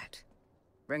the bat.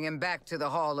 Bring him back to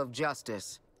the Hall of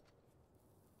Justice.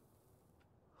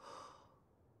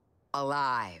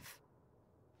 Alive.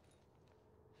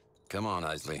 Come on,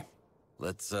 Isley.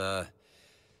 Let's,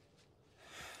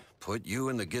 put you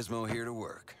and the gizmo here to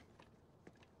work.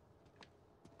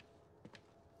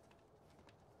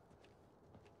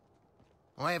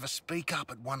 I ever speak up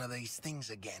at one of these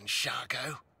things again,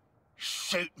 Sharko,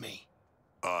 shoot me.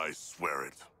 I swear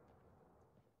it.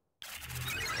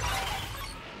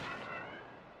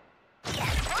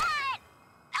 Guess what?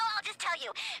 Oh, I'll just tell you.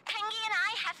 Pengy and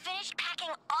I have finished packing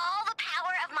all the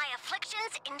power of my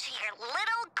afflictions into your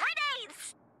little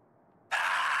grenades.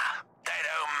 They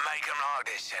don't make them like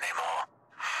this anymore.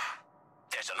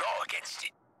 There's a law against it.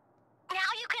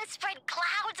 Now you can spread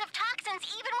clouds of toxins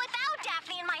even without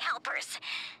Daphne and my helpers.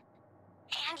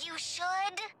 And you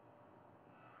should